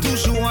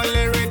 toujours en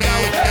l'air et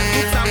down.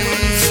 Tout ça nous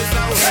dit c'est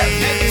ça.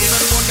 Les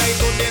différents mondes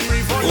ils ont des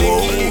rivaux.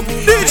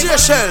 DJ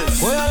Shelz.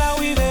 Kweyol la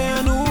wive,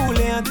 nous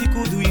roule un petit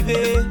coup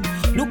d'ouive.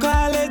 Nous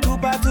calé tout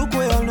partout,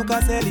 Kweyol nous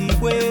casse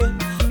libre.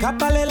 Cap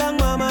parler langue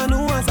maman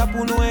nous, ça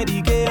pour nous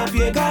indiquer un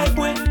pied caille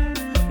point,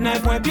 n'a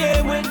point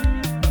pied moins.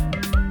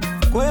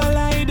 Kweyol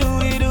la idu.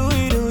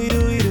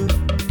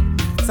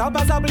 Ça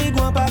passe à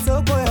bligouan passe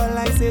au Kweyol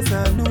la c'est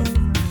sans nous.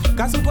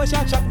 Kassou ko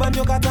chaque bande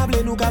yo ka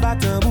table nous ka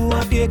battre tambour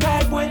un pied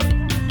caille point,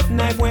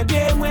 n'a point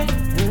pied moins.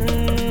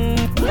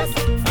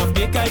 Un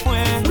pied caille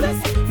point,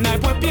 n'a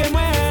point pied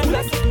moins.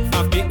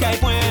 Un pied caille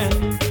point,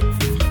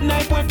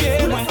 n'a point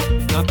pied moins.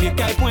 Un pied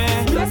caille point,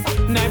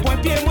 n'a point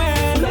pied moins.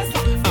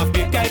 Un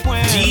pied caille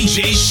point.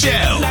 DJ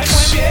Shelz. N'a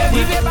point pied,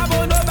 vive pas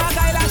bon no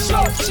bagay la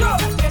chaud.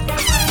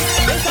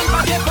 Descend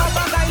pas bien pas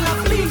bagay la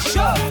pli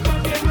chaud.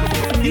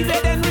 Vive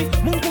den nuit,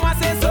 moun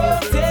commence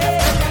sauter.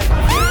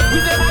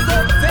 Vive la go,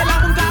 c'est la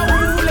moun ka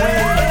roule.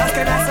 Parce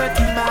que n'a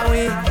senti ma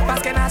way,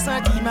 parce que n'a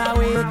senti ma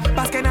way,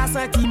 parce que n'a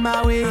senti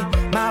ma way,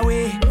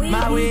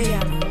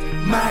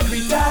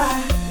 Magrita.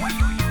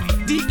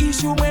 Di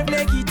issue mwen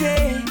vle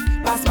quitter,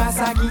 passe pas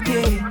ça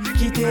quitter,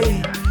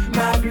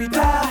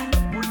 Magrita.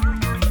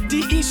 Di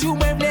issue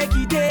mwen vle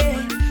quitter,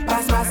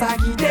 passe pas ça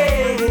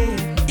quitter.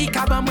 I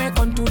kaba mwen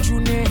kon tout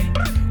journée,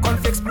 kon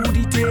flex pour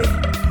dité,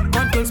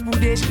 kon flex pour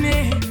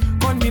déjeuner,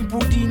 kon min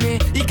pour dîner.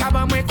 I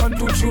kaba mwen kon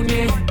tout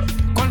journée,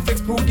 kon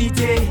flex pour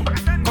dité,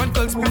 kon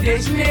flex pour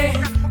déjeuner,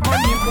 kon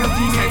min pour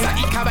dîner. Ça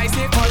I kaba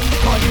c'est kon.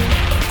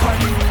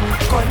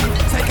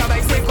 Ça I kaba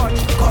c'est kon.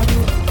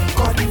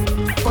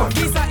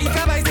 Qui ça I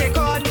kaba c'est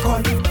kon.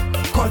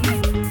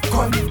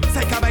 Ça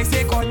I kaba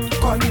c'est kon.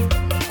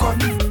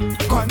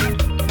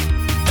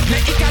 Mais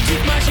I ka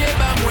tit manger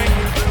ba mwen,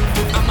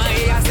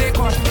 amaye a c'est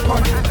kon.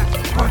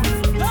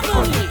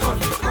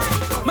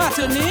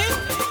 Matoni,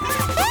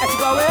 est-ce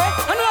que ouais?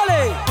 On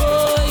aller.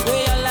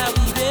 Kweyol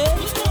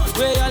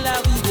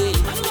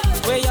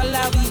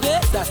la wive,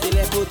 ça c'est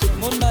les pour tout le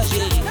monde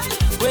manger.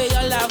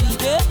 Kweyol la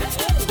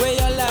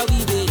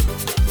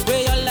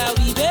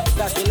wive,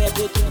 ça c'est les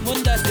pour tout le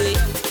monde danser.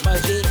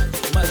 Manger,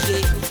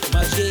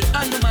 à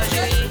nous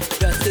manger.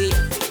 Danser,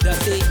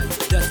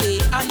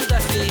 à nous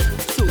danser.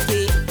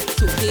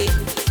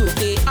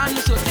 Sauter, à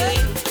nous sauter.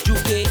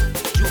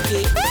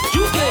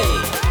 Jouer.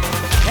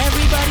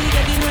 Everybody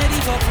getting ready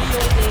for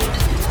Creole Day.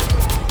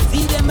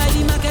 See them by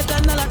the market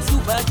and a like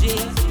Super J.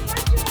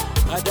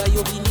 Ada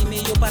yo vini me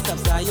yo pass up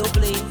sa yo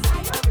play.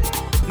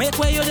 Make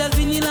way yo just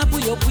vini la pou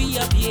yo pri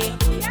a pied.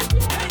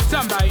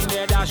 Somebody in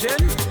there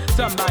dashing,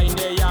 somebody in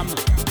there yam,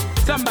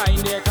 somebody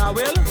in there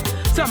kawel,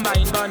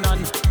 somebody in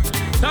banan,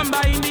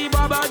 somebody in the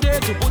baba day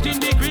to put in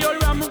the Creole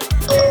ram.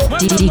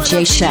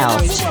 DJ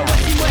Shelz.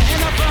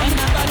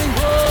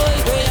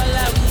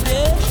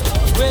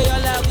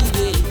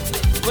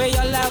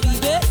 Kweyol la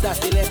wive, ça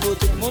c'est les pour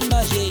tout le monde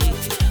manger.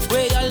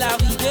 Kweyol la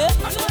wive,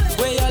 ça c'est les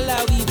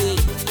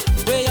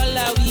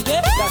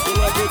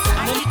pour tout le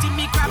monde. I eat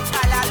me crab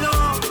calalo,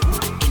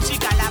 in she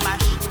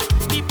calabash.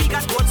 Me pig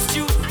and goat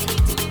stew, in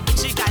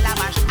she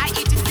calabash. I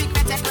eat big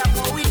pete crab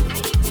in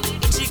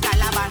she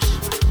calabash.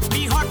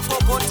 Me hot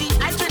cocoa tea,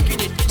 I drink in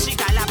it in she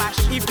calabash.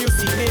 If you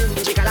see me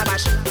in she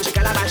calabash, I eat it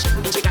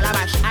in she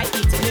calabash, I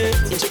drink in it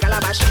in she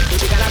calabash, I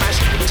eat it in she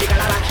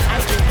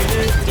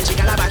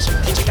calabash.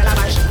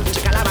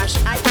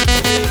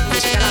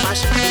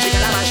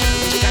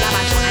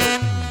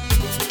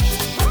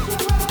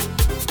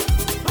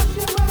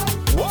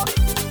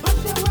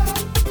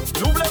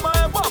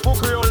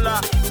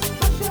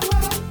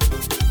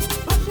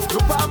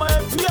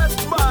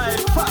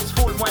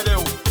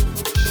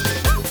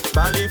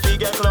 Bali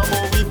figure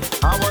clamori,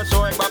 I was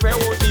so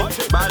ekbaperoti.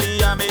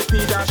 Bali a me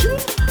pita shoot,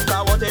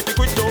 kawote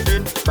piquit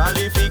stopin.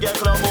 Bali figure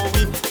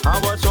clamori, I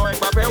was so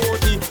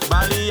ekbaperoti.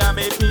 Bali a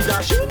me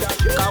pita shoot,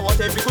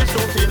 kawote piquit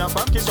stopin. A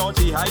femme qui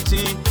sorti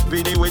Haïti,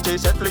 vini wete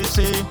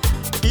St.Lucian.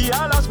 I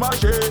a la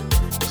smash,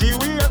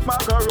 tiwi et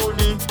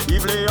macaroni. I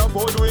vle a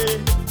Broadway,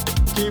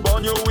 ki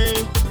bon yo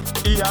we.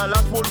 I a la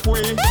spool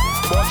fui,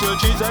 bon yo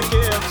cheese and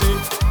KFC.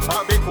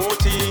 A big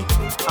roti,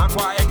 a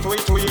kwa ek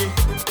twi.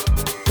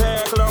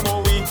 Pek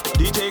l'amouri,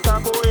 DJ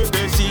Kako et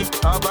Bessie,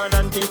 a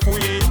banane qui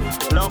fouille,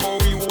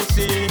 l'amouri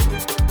aussi.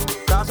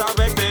 Casse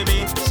avec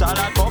baby,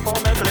 salade coco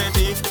mais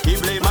plaisir. Il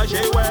voulait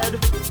manger wed,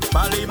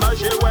 Bali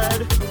manger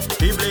wed.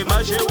 Il voulait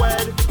manger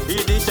wed,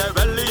 il dit c'est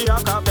belly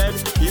à capet.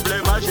 Il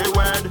voulait manger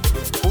wed,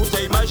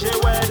 bouteille manger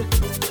wed.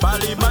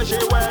 Bali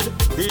manger wed,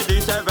 il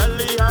dit c'est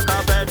belly à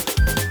capet.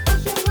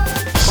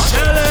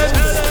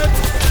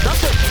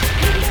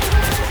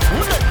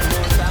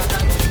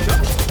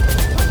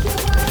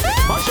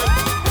 That's it.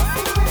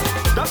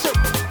 That's it.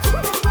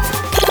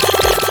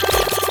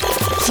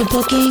 For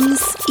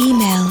bookings,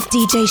 email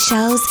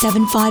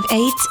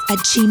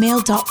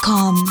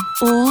djshelz758@gmail.com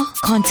or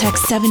contact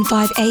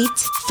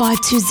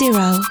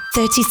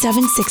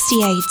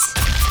 758-520-3768.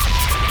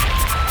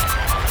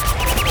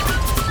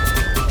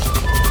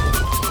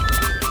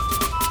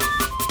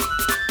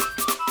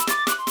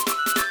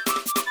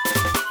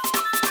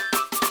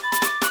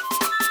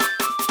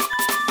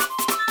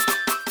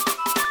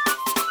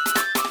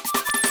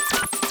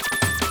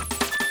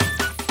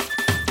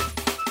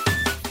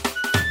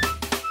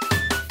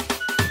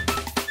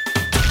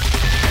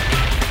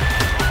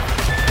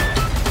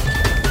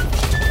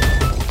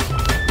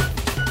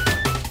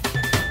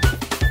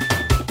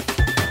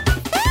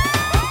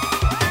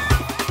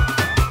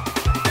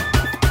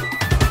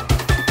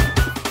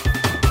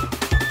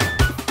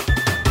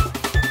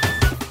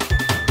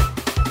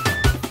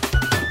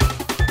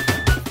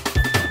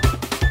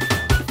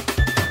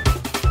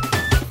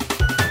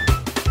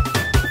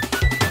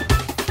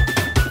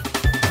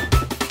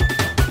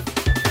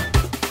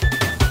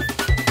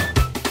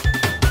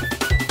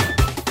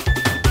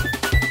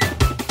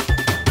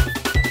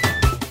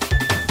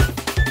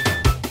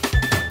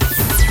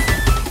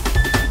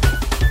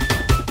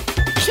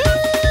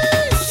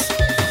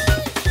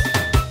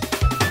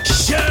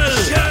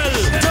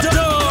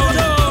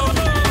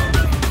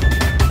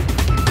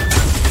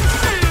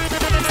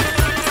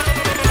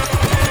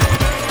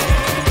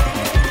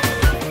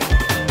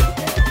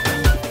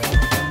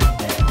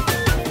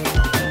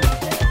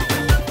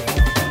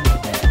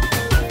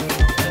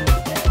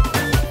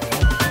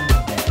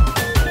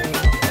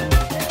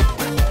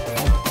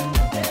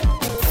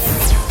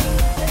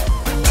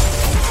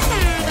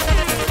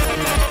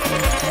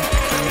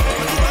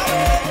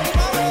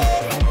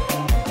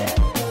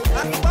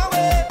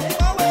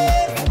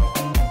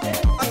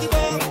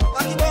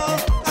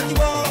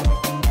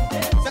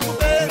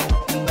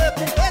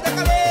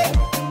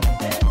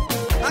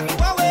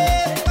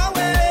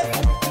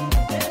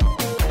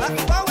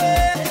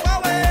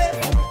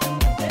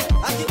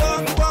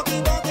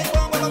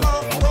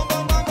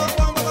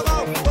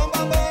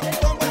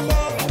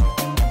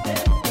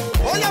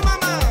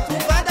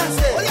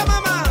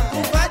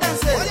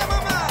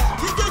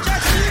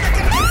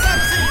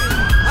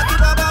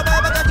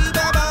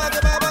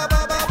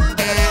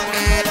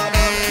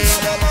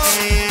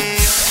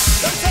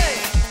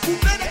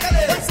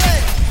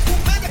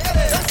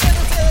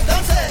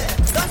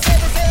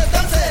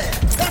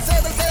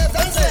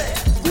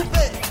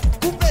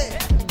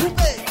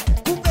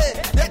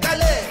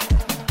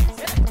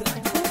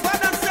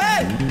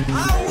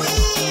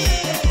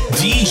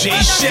 DJ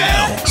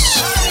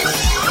Shelz.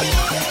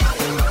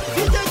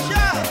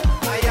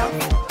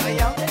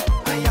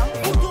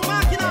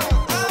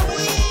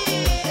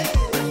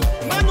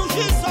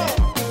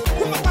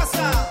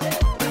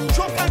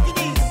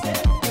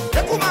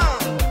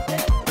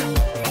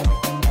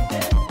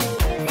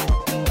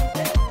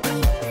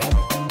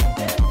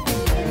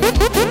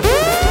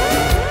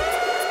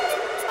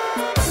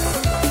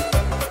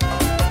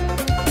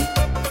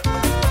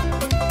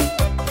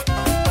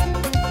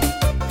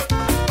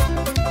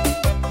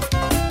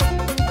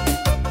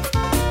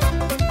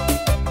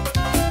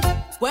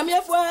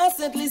 Première fois à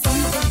St.Lucia,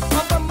 on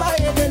va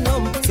marier de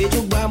nom. C'est du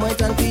bois, moi,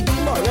 tant pis,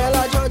 dis-moi,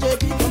 la George et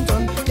puis comme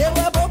ton. Les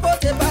rois, bon,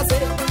 côté passé,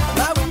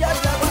 mariage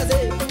la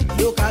croisée.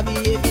 Yo,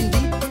 cabillé,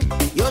 findi,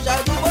 yo,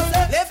 j'ai dit,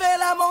 bossé. Levez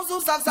la main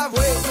sous sa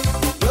savoué.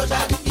 Yo,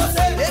 j'ai dit,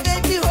 bossé. Levez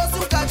puis haut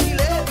sous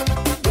cachilé.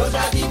 Yo,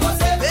 j'ai dit,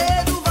 bossé.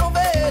 Veillez devant,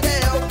 veillez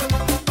derrière.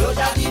 Yo,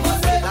 j'ai dit,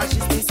 bossé. La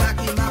justice a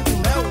qui m'a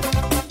coumé.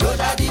 Yo,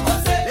 j'ai dit,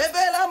 bossé.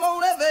 Levez la main,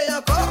 levez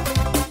encore.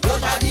 Yo,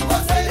 j'ai dit,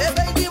 bossé.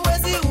 Levez, dis-moi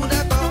si ou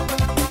d'accord.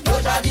 Yo,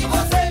 j'ai dit,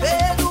 bossé.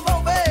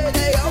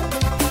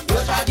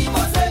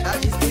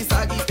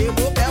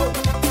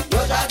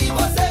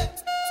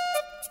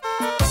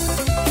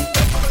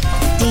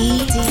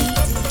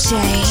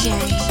 DJ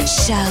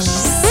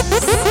Shelz.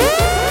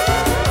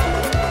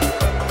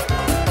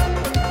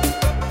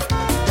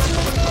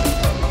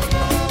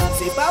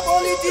 C'est pas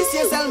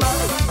politicien seulement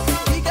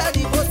qui a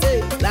dit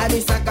voter. La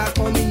nuit ça qu'a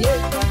communié.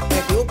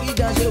 Mais yo qui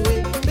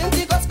dangereux.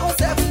 Pentecost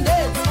conserve une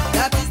date.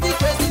 La piste dit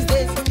crazy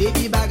days. Des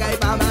petits bagailles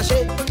pas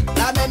marché.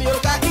 La même yo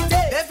qu'a quitté.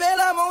 Et fait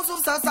la main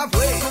sous ça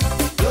savoué.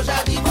 Yo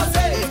j'ai dit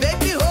voter. Et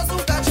baby ho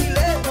sous qu'a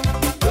chillé.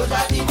 Yo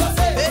j'ai dit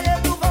voter. Veillez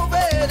tout bon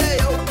veillez les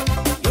yo.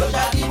 Yo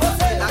j'ai dit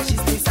voter. La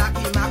justice a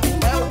qui m'a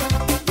coumé.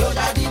 Yo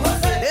j'ai dit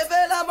voter.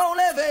 Levez la main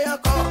levez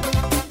encore.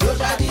 Yo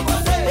j'ai dit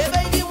voter.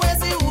 Levez dis-moi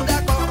si ou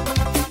d'accord.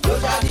 Yo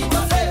j'ai dit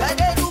voter.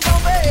 Veillez tout bon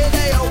veillez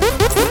les yo. Yo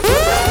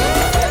j'ai dit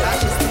voter. La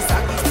justice a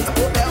qui m'a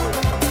coumé.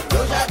 Yo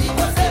j'ai dit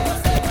voter.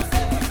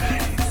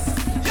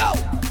 Yo,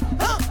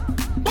 hein,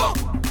 bon.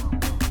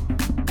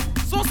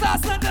 Son ça,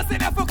 sans danser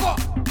n'est pas encore.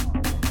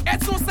 Et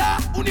son ça,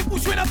 on est pour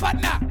jouer dans le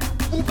padna.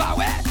 Ou pas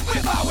ouais, ou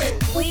pas ouais,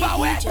 on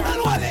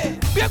va aller.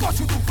 Bien quand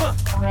tu tout fin,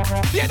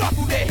 bien dans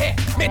tout les haies.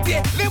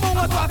 Mettez les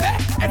moments toi avec,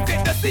 elle fait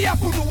danser à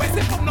pour nous,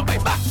 c'est comme nos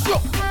baby back show.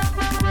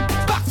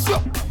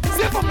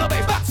 C'est comme nos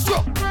baby back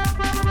show.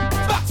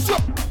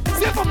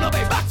 C'est comme nos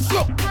baby back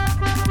show.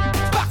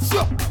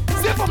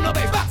 C'est comme nos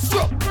baby back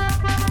show.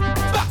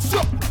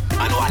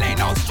 And all I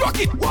know, struck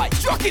it, why,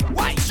 struck it,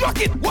 why, struck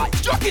it, why,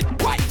 struck it,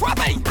 why, frappe,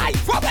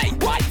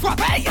 why,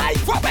 frappe,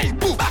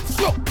 boom, back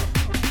show.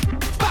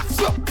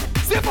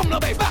 C'est comme nos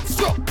baby back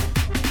show.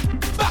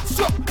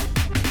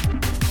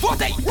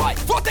 Votez, why,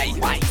 souquet,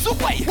 why,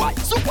 votez, why,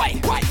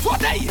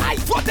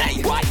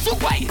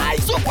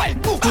 souquet,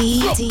 boom,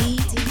 DJ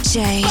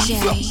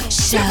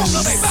Shelz.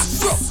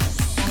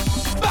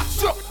 Back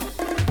show.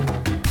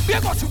 Bien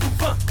quand tu tout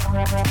fin,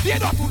 bien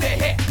dans tous les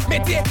haies.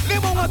 Mettez les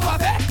moments toi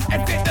avec,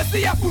 elle fait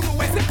danser à pour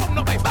nous, c'est comme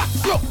nos baby back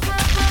show.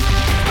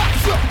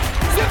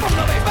 C'est comme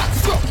nos baby back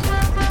show.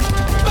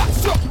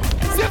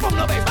 C'est comme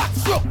nos baby back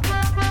show.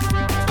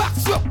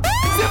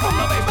 C'est comme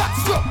nos baby back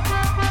show.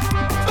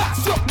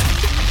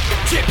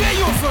 J'ai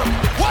payé au fond,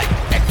 ouais,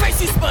 elle fait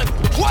 6 semaines,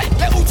 ouais,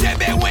 les où j'ai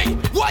bien, ouais,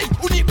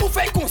 on dit pour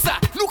faire comme ça,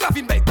 nous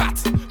qu'avons bay pat,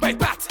 les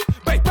bêtes,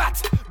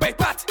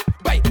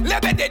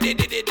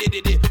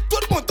 tout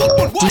le monde,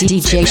 ouais,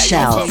 DJ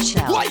Shelz.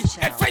 ouais,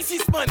 elle fait 6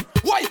 semaines,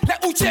 ouais, les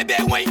où j'ai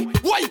bien, ouais,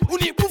 on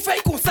dit pour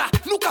faire comme ça,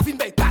 nous qu'avons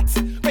bay pat,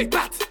 tout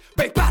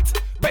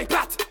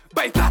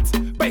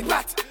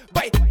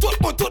le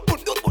monde,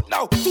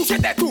 now, touchez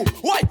tes tout,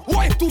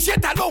 ouais, touchez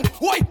talon,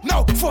 ouais,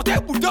 now, faut tes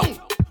boudons.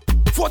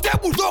 Faut tes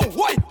boudons,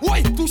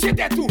 ouais, touchez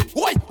tes tout,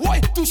 ouais,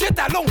 touchez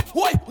talon,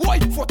 ouais,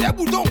 faut tes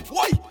boudons,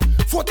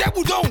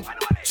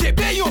 j'ai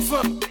payé au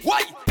fond,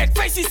 ouais, elle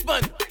fait 6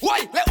 semaines,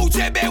 ouais, les où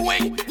j'ai bien, ouais,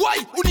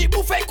 on dit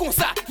pour faire comme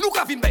ça, nous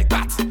qu'avons bay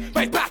pat, les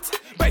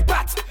bêtes, tout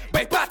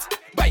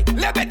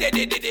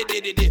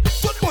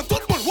le monde,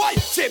 ouais,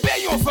 j'ai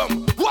payé au fond,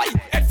 ouais,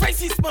 elle fait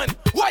 6 semaines,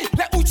 ouais,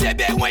 les où j'ai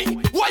bien, ouais,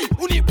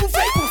 on dit pour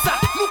faire comme ça,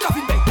 nous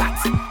qu'avons bay pat.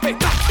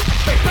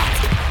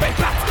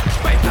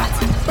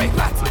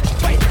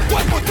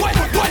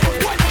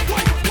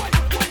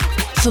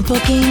 For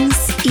bookings,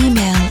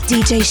 email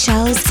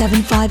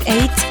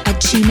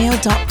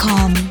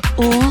djshelz758@gmail.com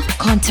or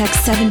contact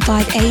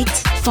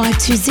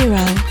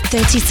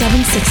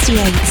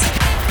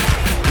 758-520-3768.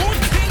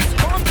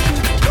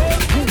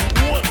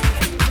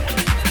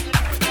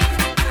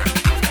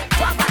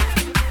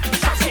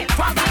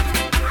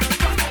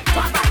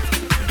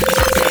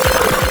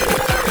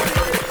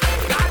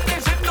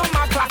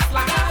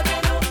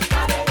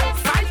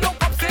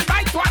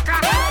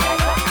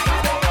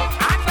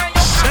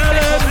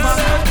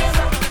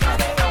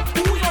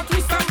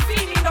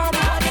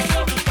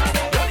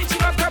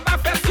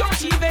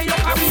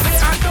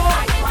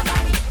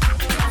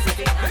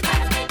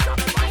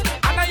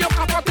 Yo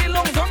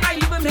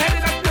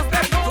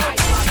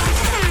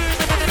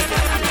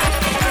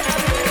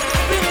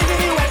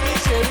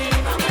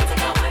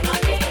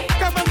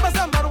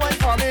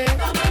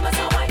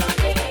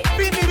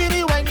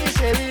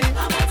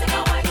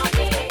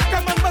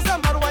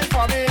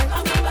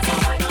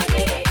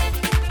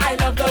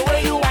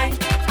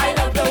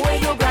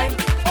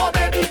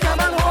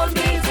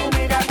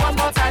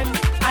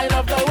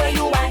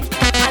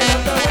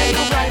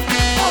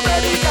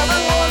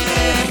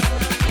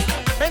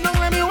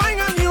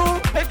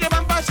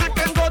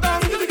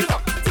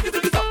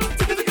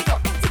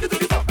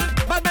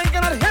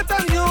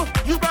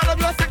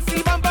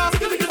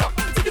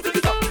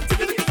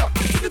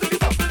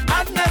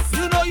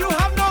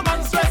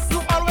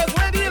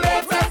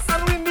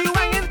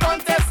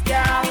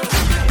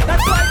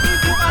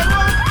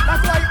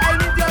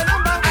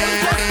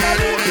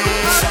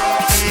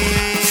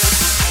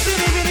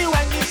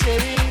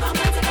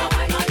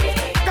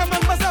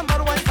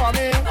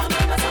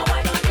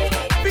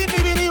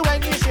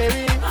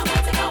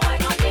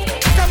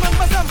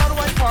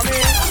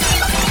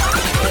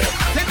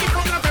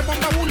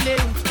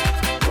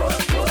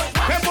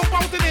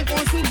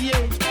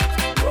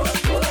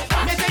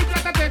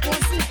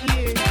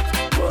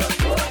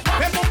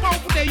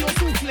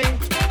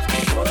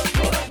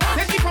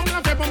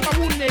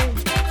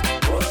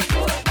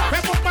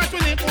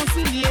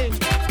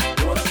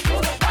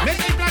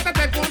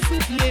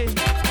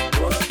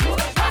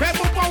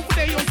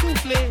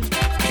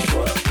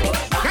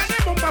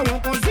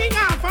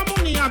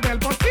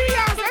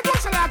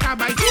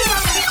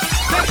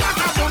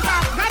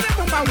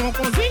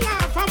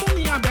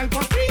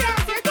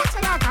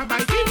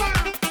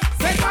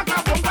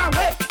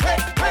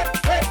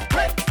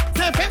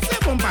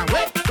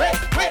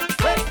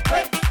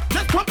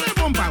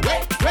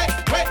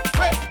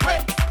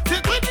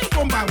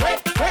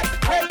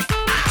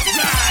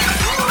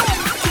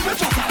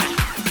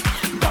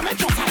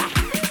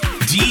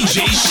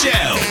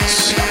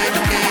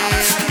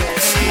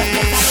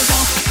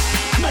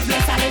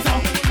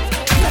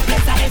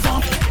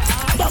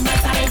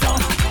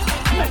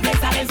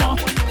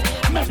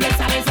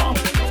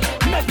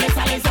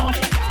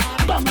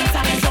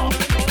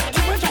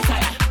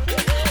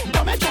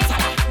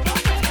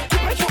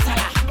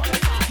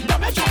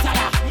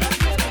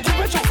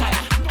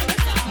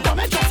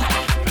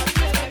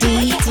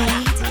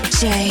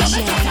DJ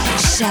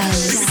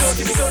Shelz.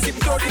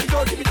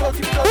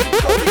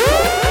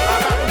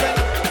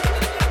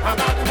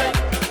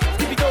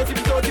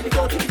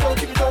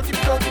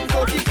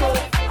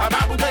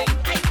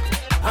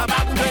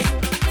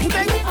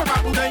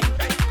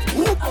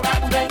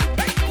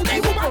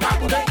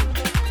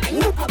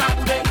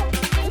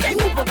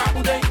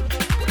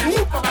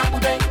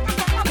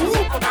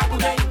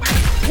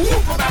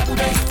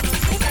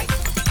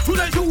 Tous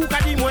les jours,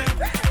 qu'a dit moi,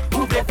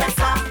 vous devez faire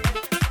ça.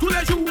 Tous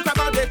les jours, qu'a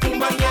demandé tout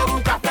manière, vous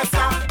qu'a fait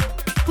ça.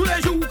 Tous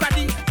les jours, qu'a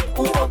dit,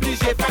 vous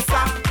obligé de faire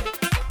ça.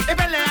 Et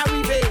bien, là,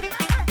 arrivé,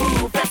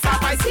 vous faites ça,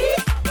 pas ici,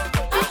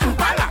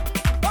 pas là.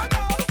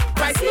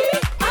 Pas ici,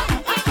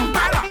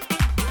 pas là.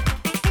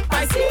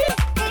 Pas ici,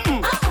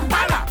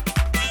 pas là.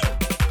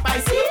 Pas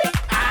ici,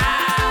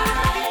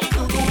 aïe,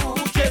 doudou,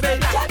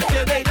 chébéla,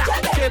 chébéla,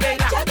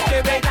 chébéla,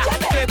 chébéla,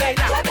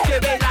 chébéla,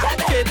 chébéla,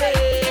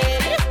 chébéla.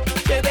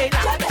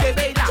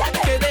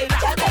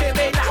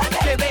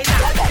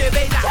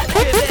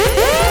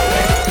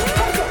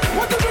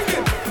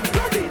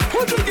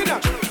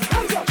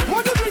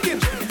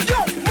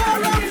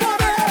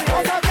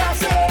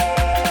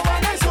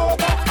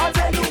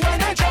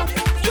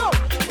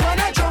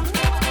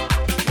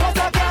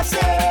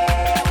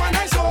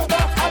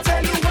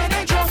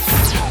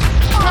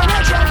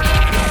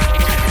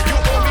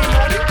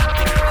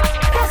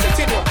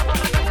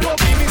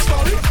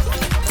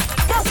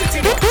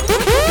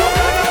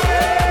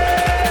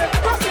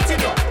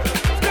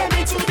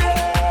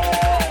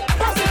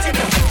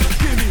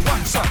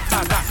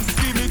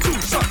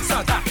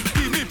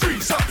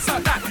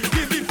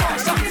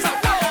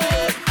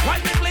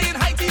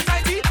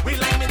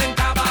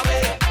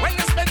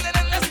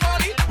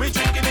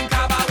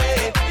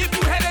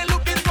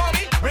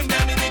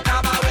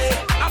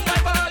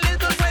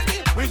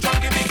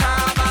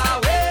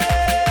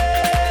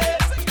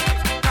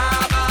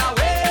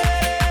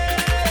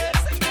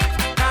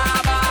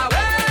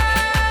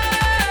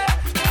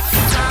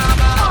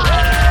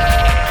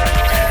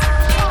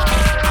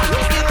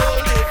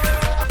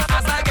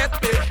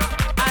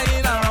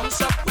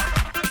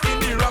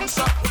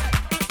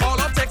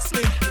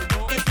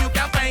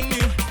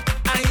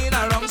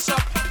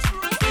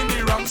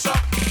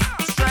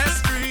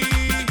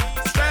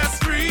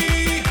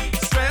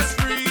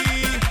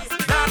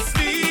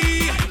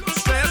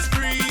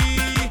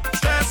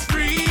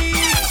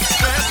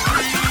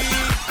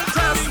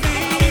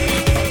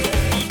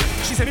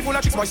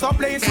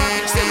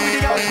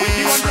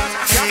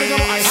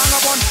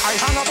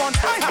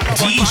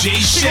 DJ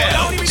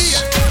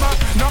Shelz.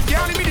 No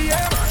girl in the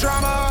air,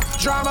 drama.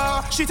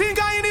 She think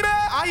I in the bed,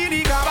 I in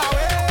the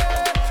Cabawe.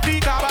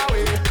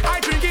 I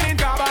drinking in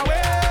Cabawe,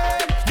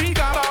 the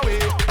Cabawe.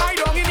 I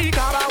don't in the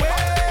Cabawe.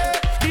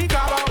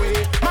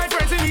 My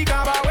friends in the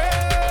Cabawe.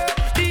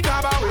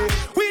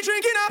 We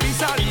drinking a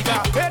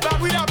Pisaliga, head back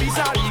with a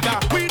Pisaliga.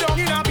 We don't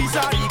in a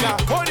Pisaliga,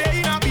 all day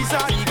in a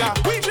Pisaliga.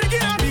 We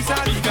drinking a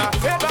Pisaliga,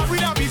 head back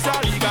with a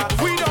Pisaliga.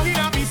 We don't in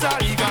a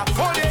Pisaliga,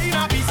 all day in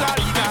a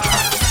Pisaliga.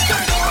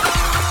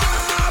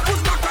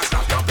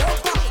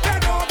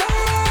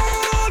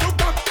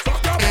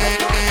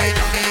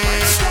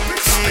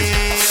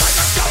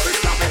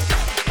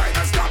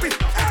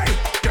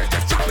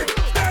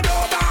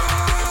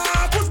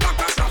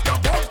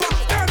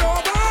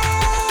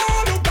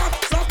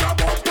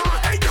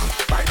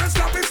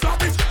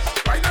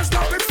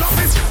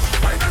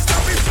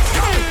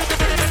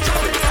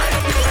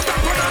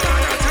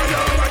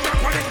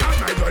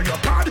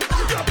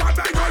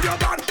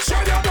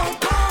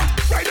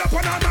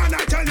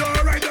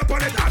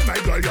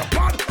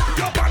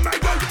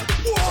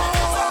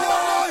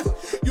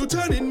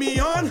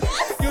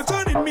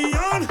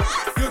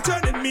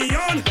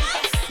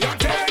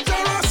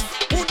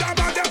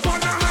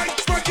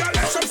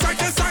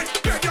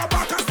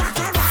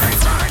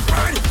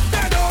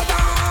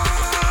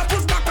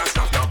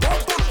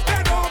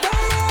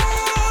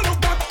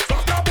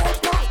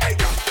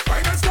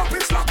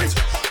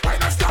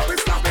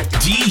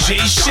 DJ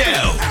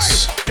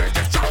Shelz.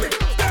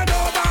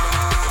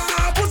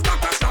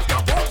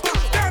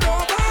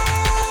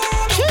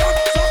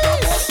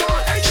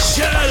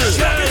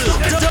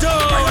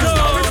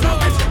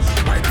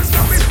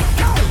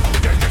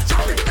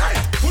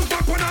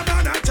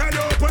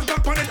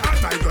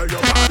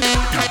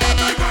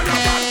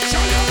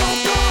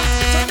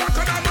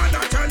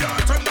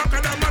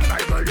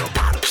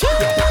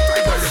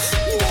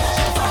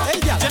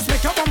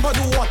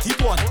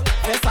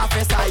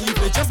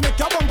 Just make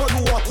your bumper do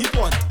what it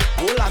want.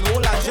 Hold on,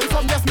 gel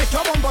from just make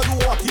your bumper do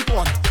what it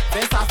want.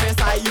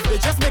 Fessa, evil,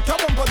 just make your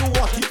bumper do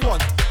what it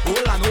want.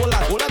 Hold on,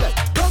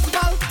 dust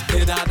ball,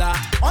 de dada,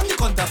 on the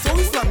counter, so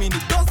we slamming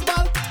it. Dust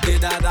ball, de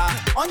dada,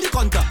 on the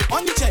counter,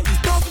 on the chair is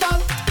dust ball,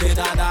 de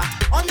dada,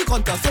 on the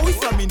counter, so we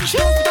slamming it.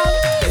 Dust ball,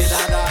 de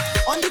dada,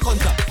 on the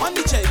counter, on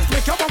the chair is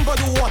make your bumper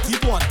do what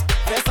it want.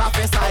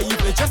 Fessa,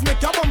 evil, just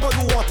make your bumper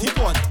do what it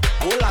want.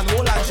 Hold on,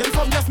 gel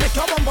from just make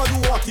your bumper do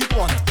what it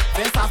want.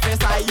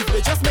 Fessa,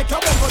 evil, just make your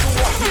bumper do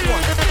what it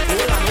want.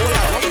 Hold on,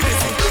 what do you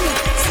think?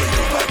 Say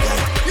you bad guy,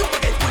 you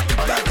forget what you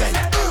bad guy.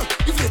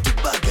 You forget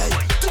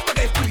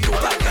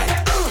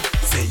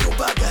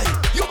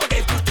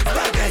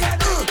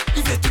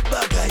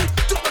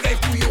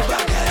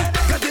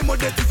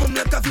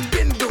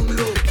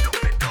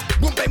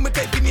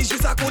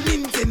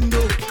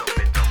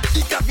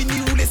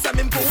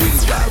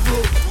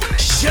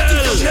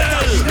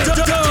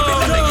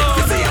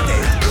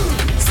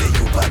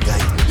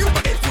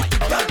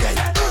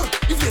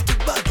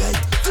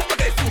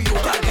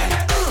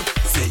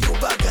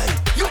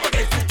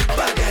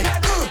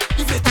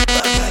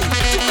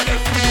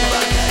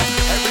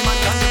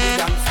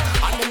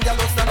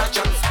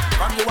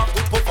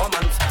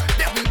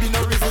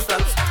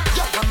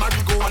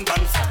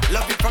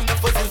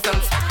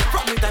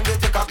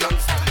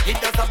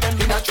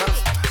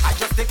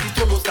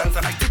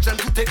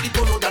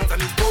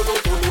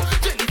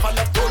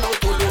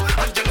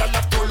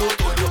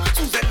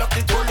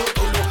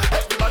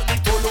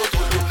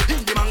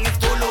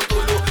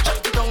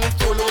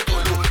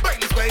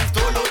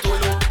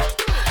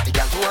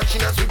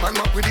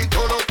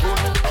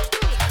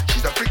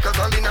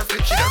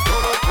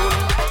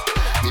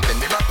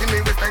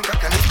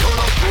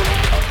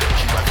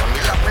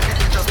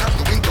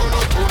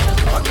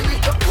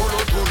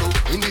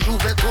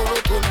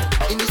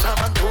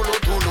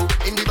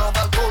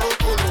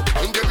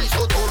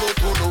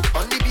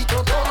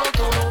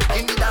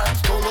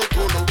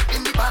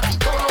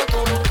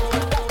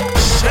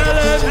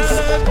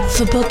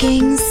For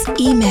bookings,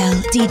 email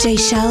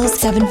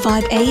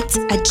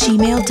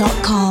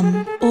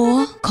djshelz758@gmail.com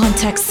or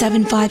contact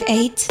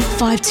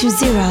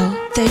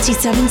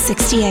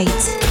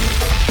 758-520-3768.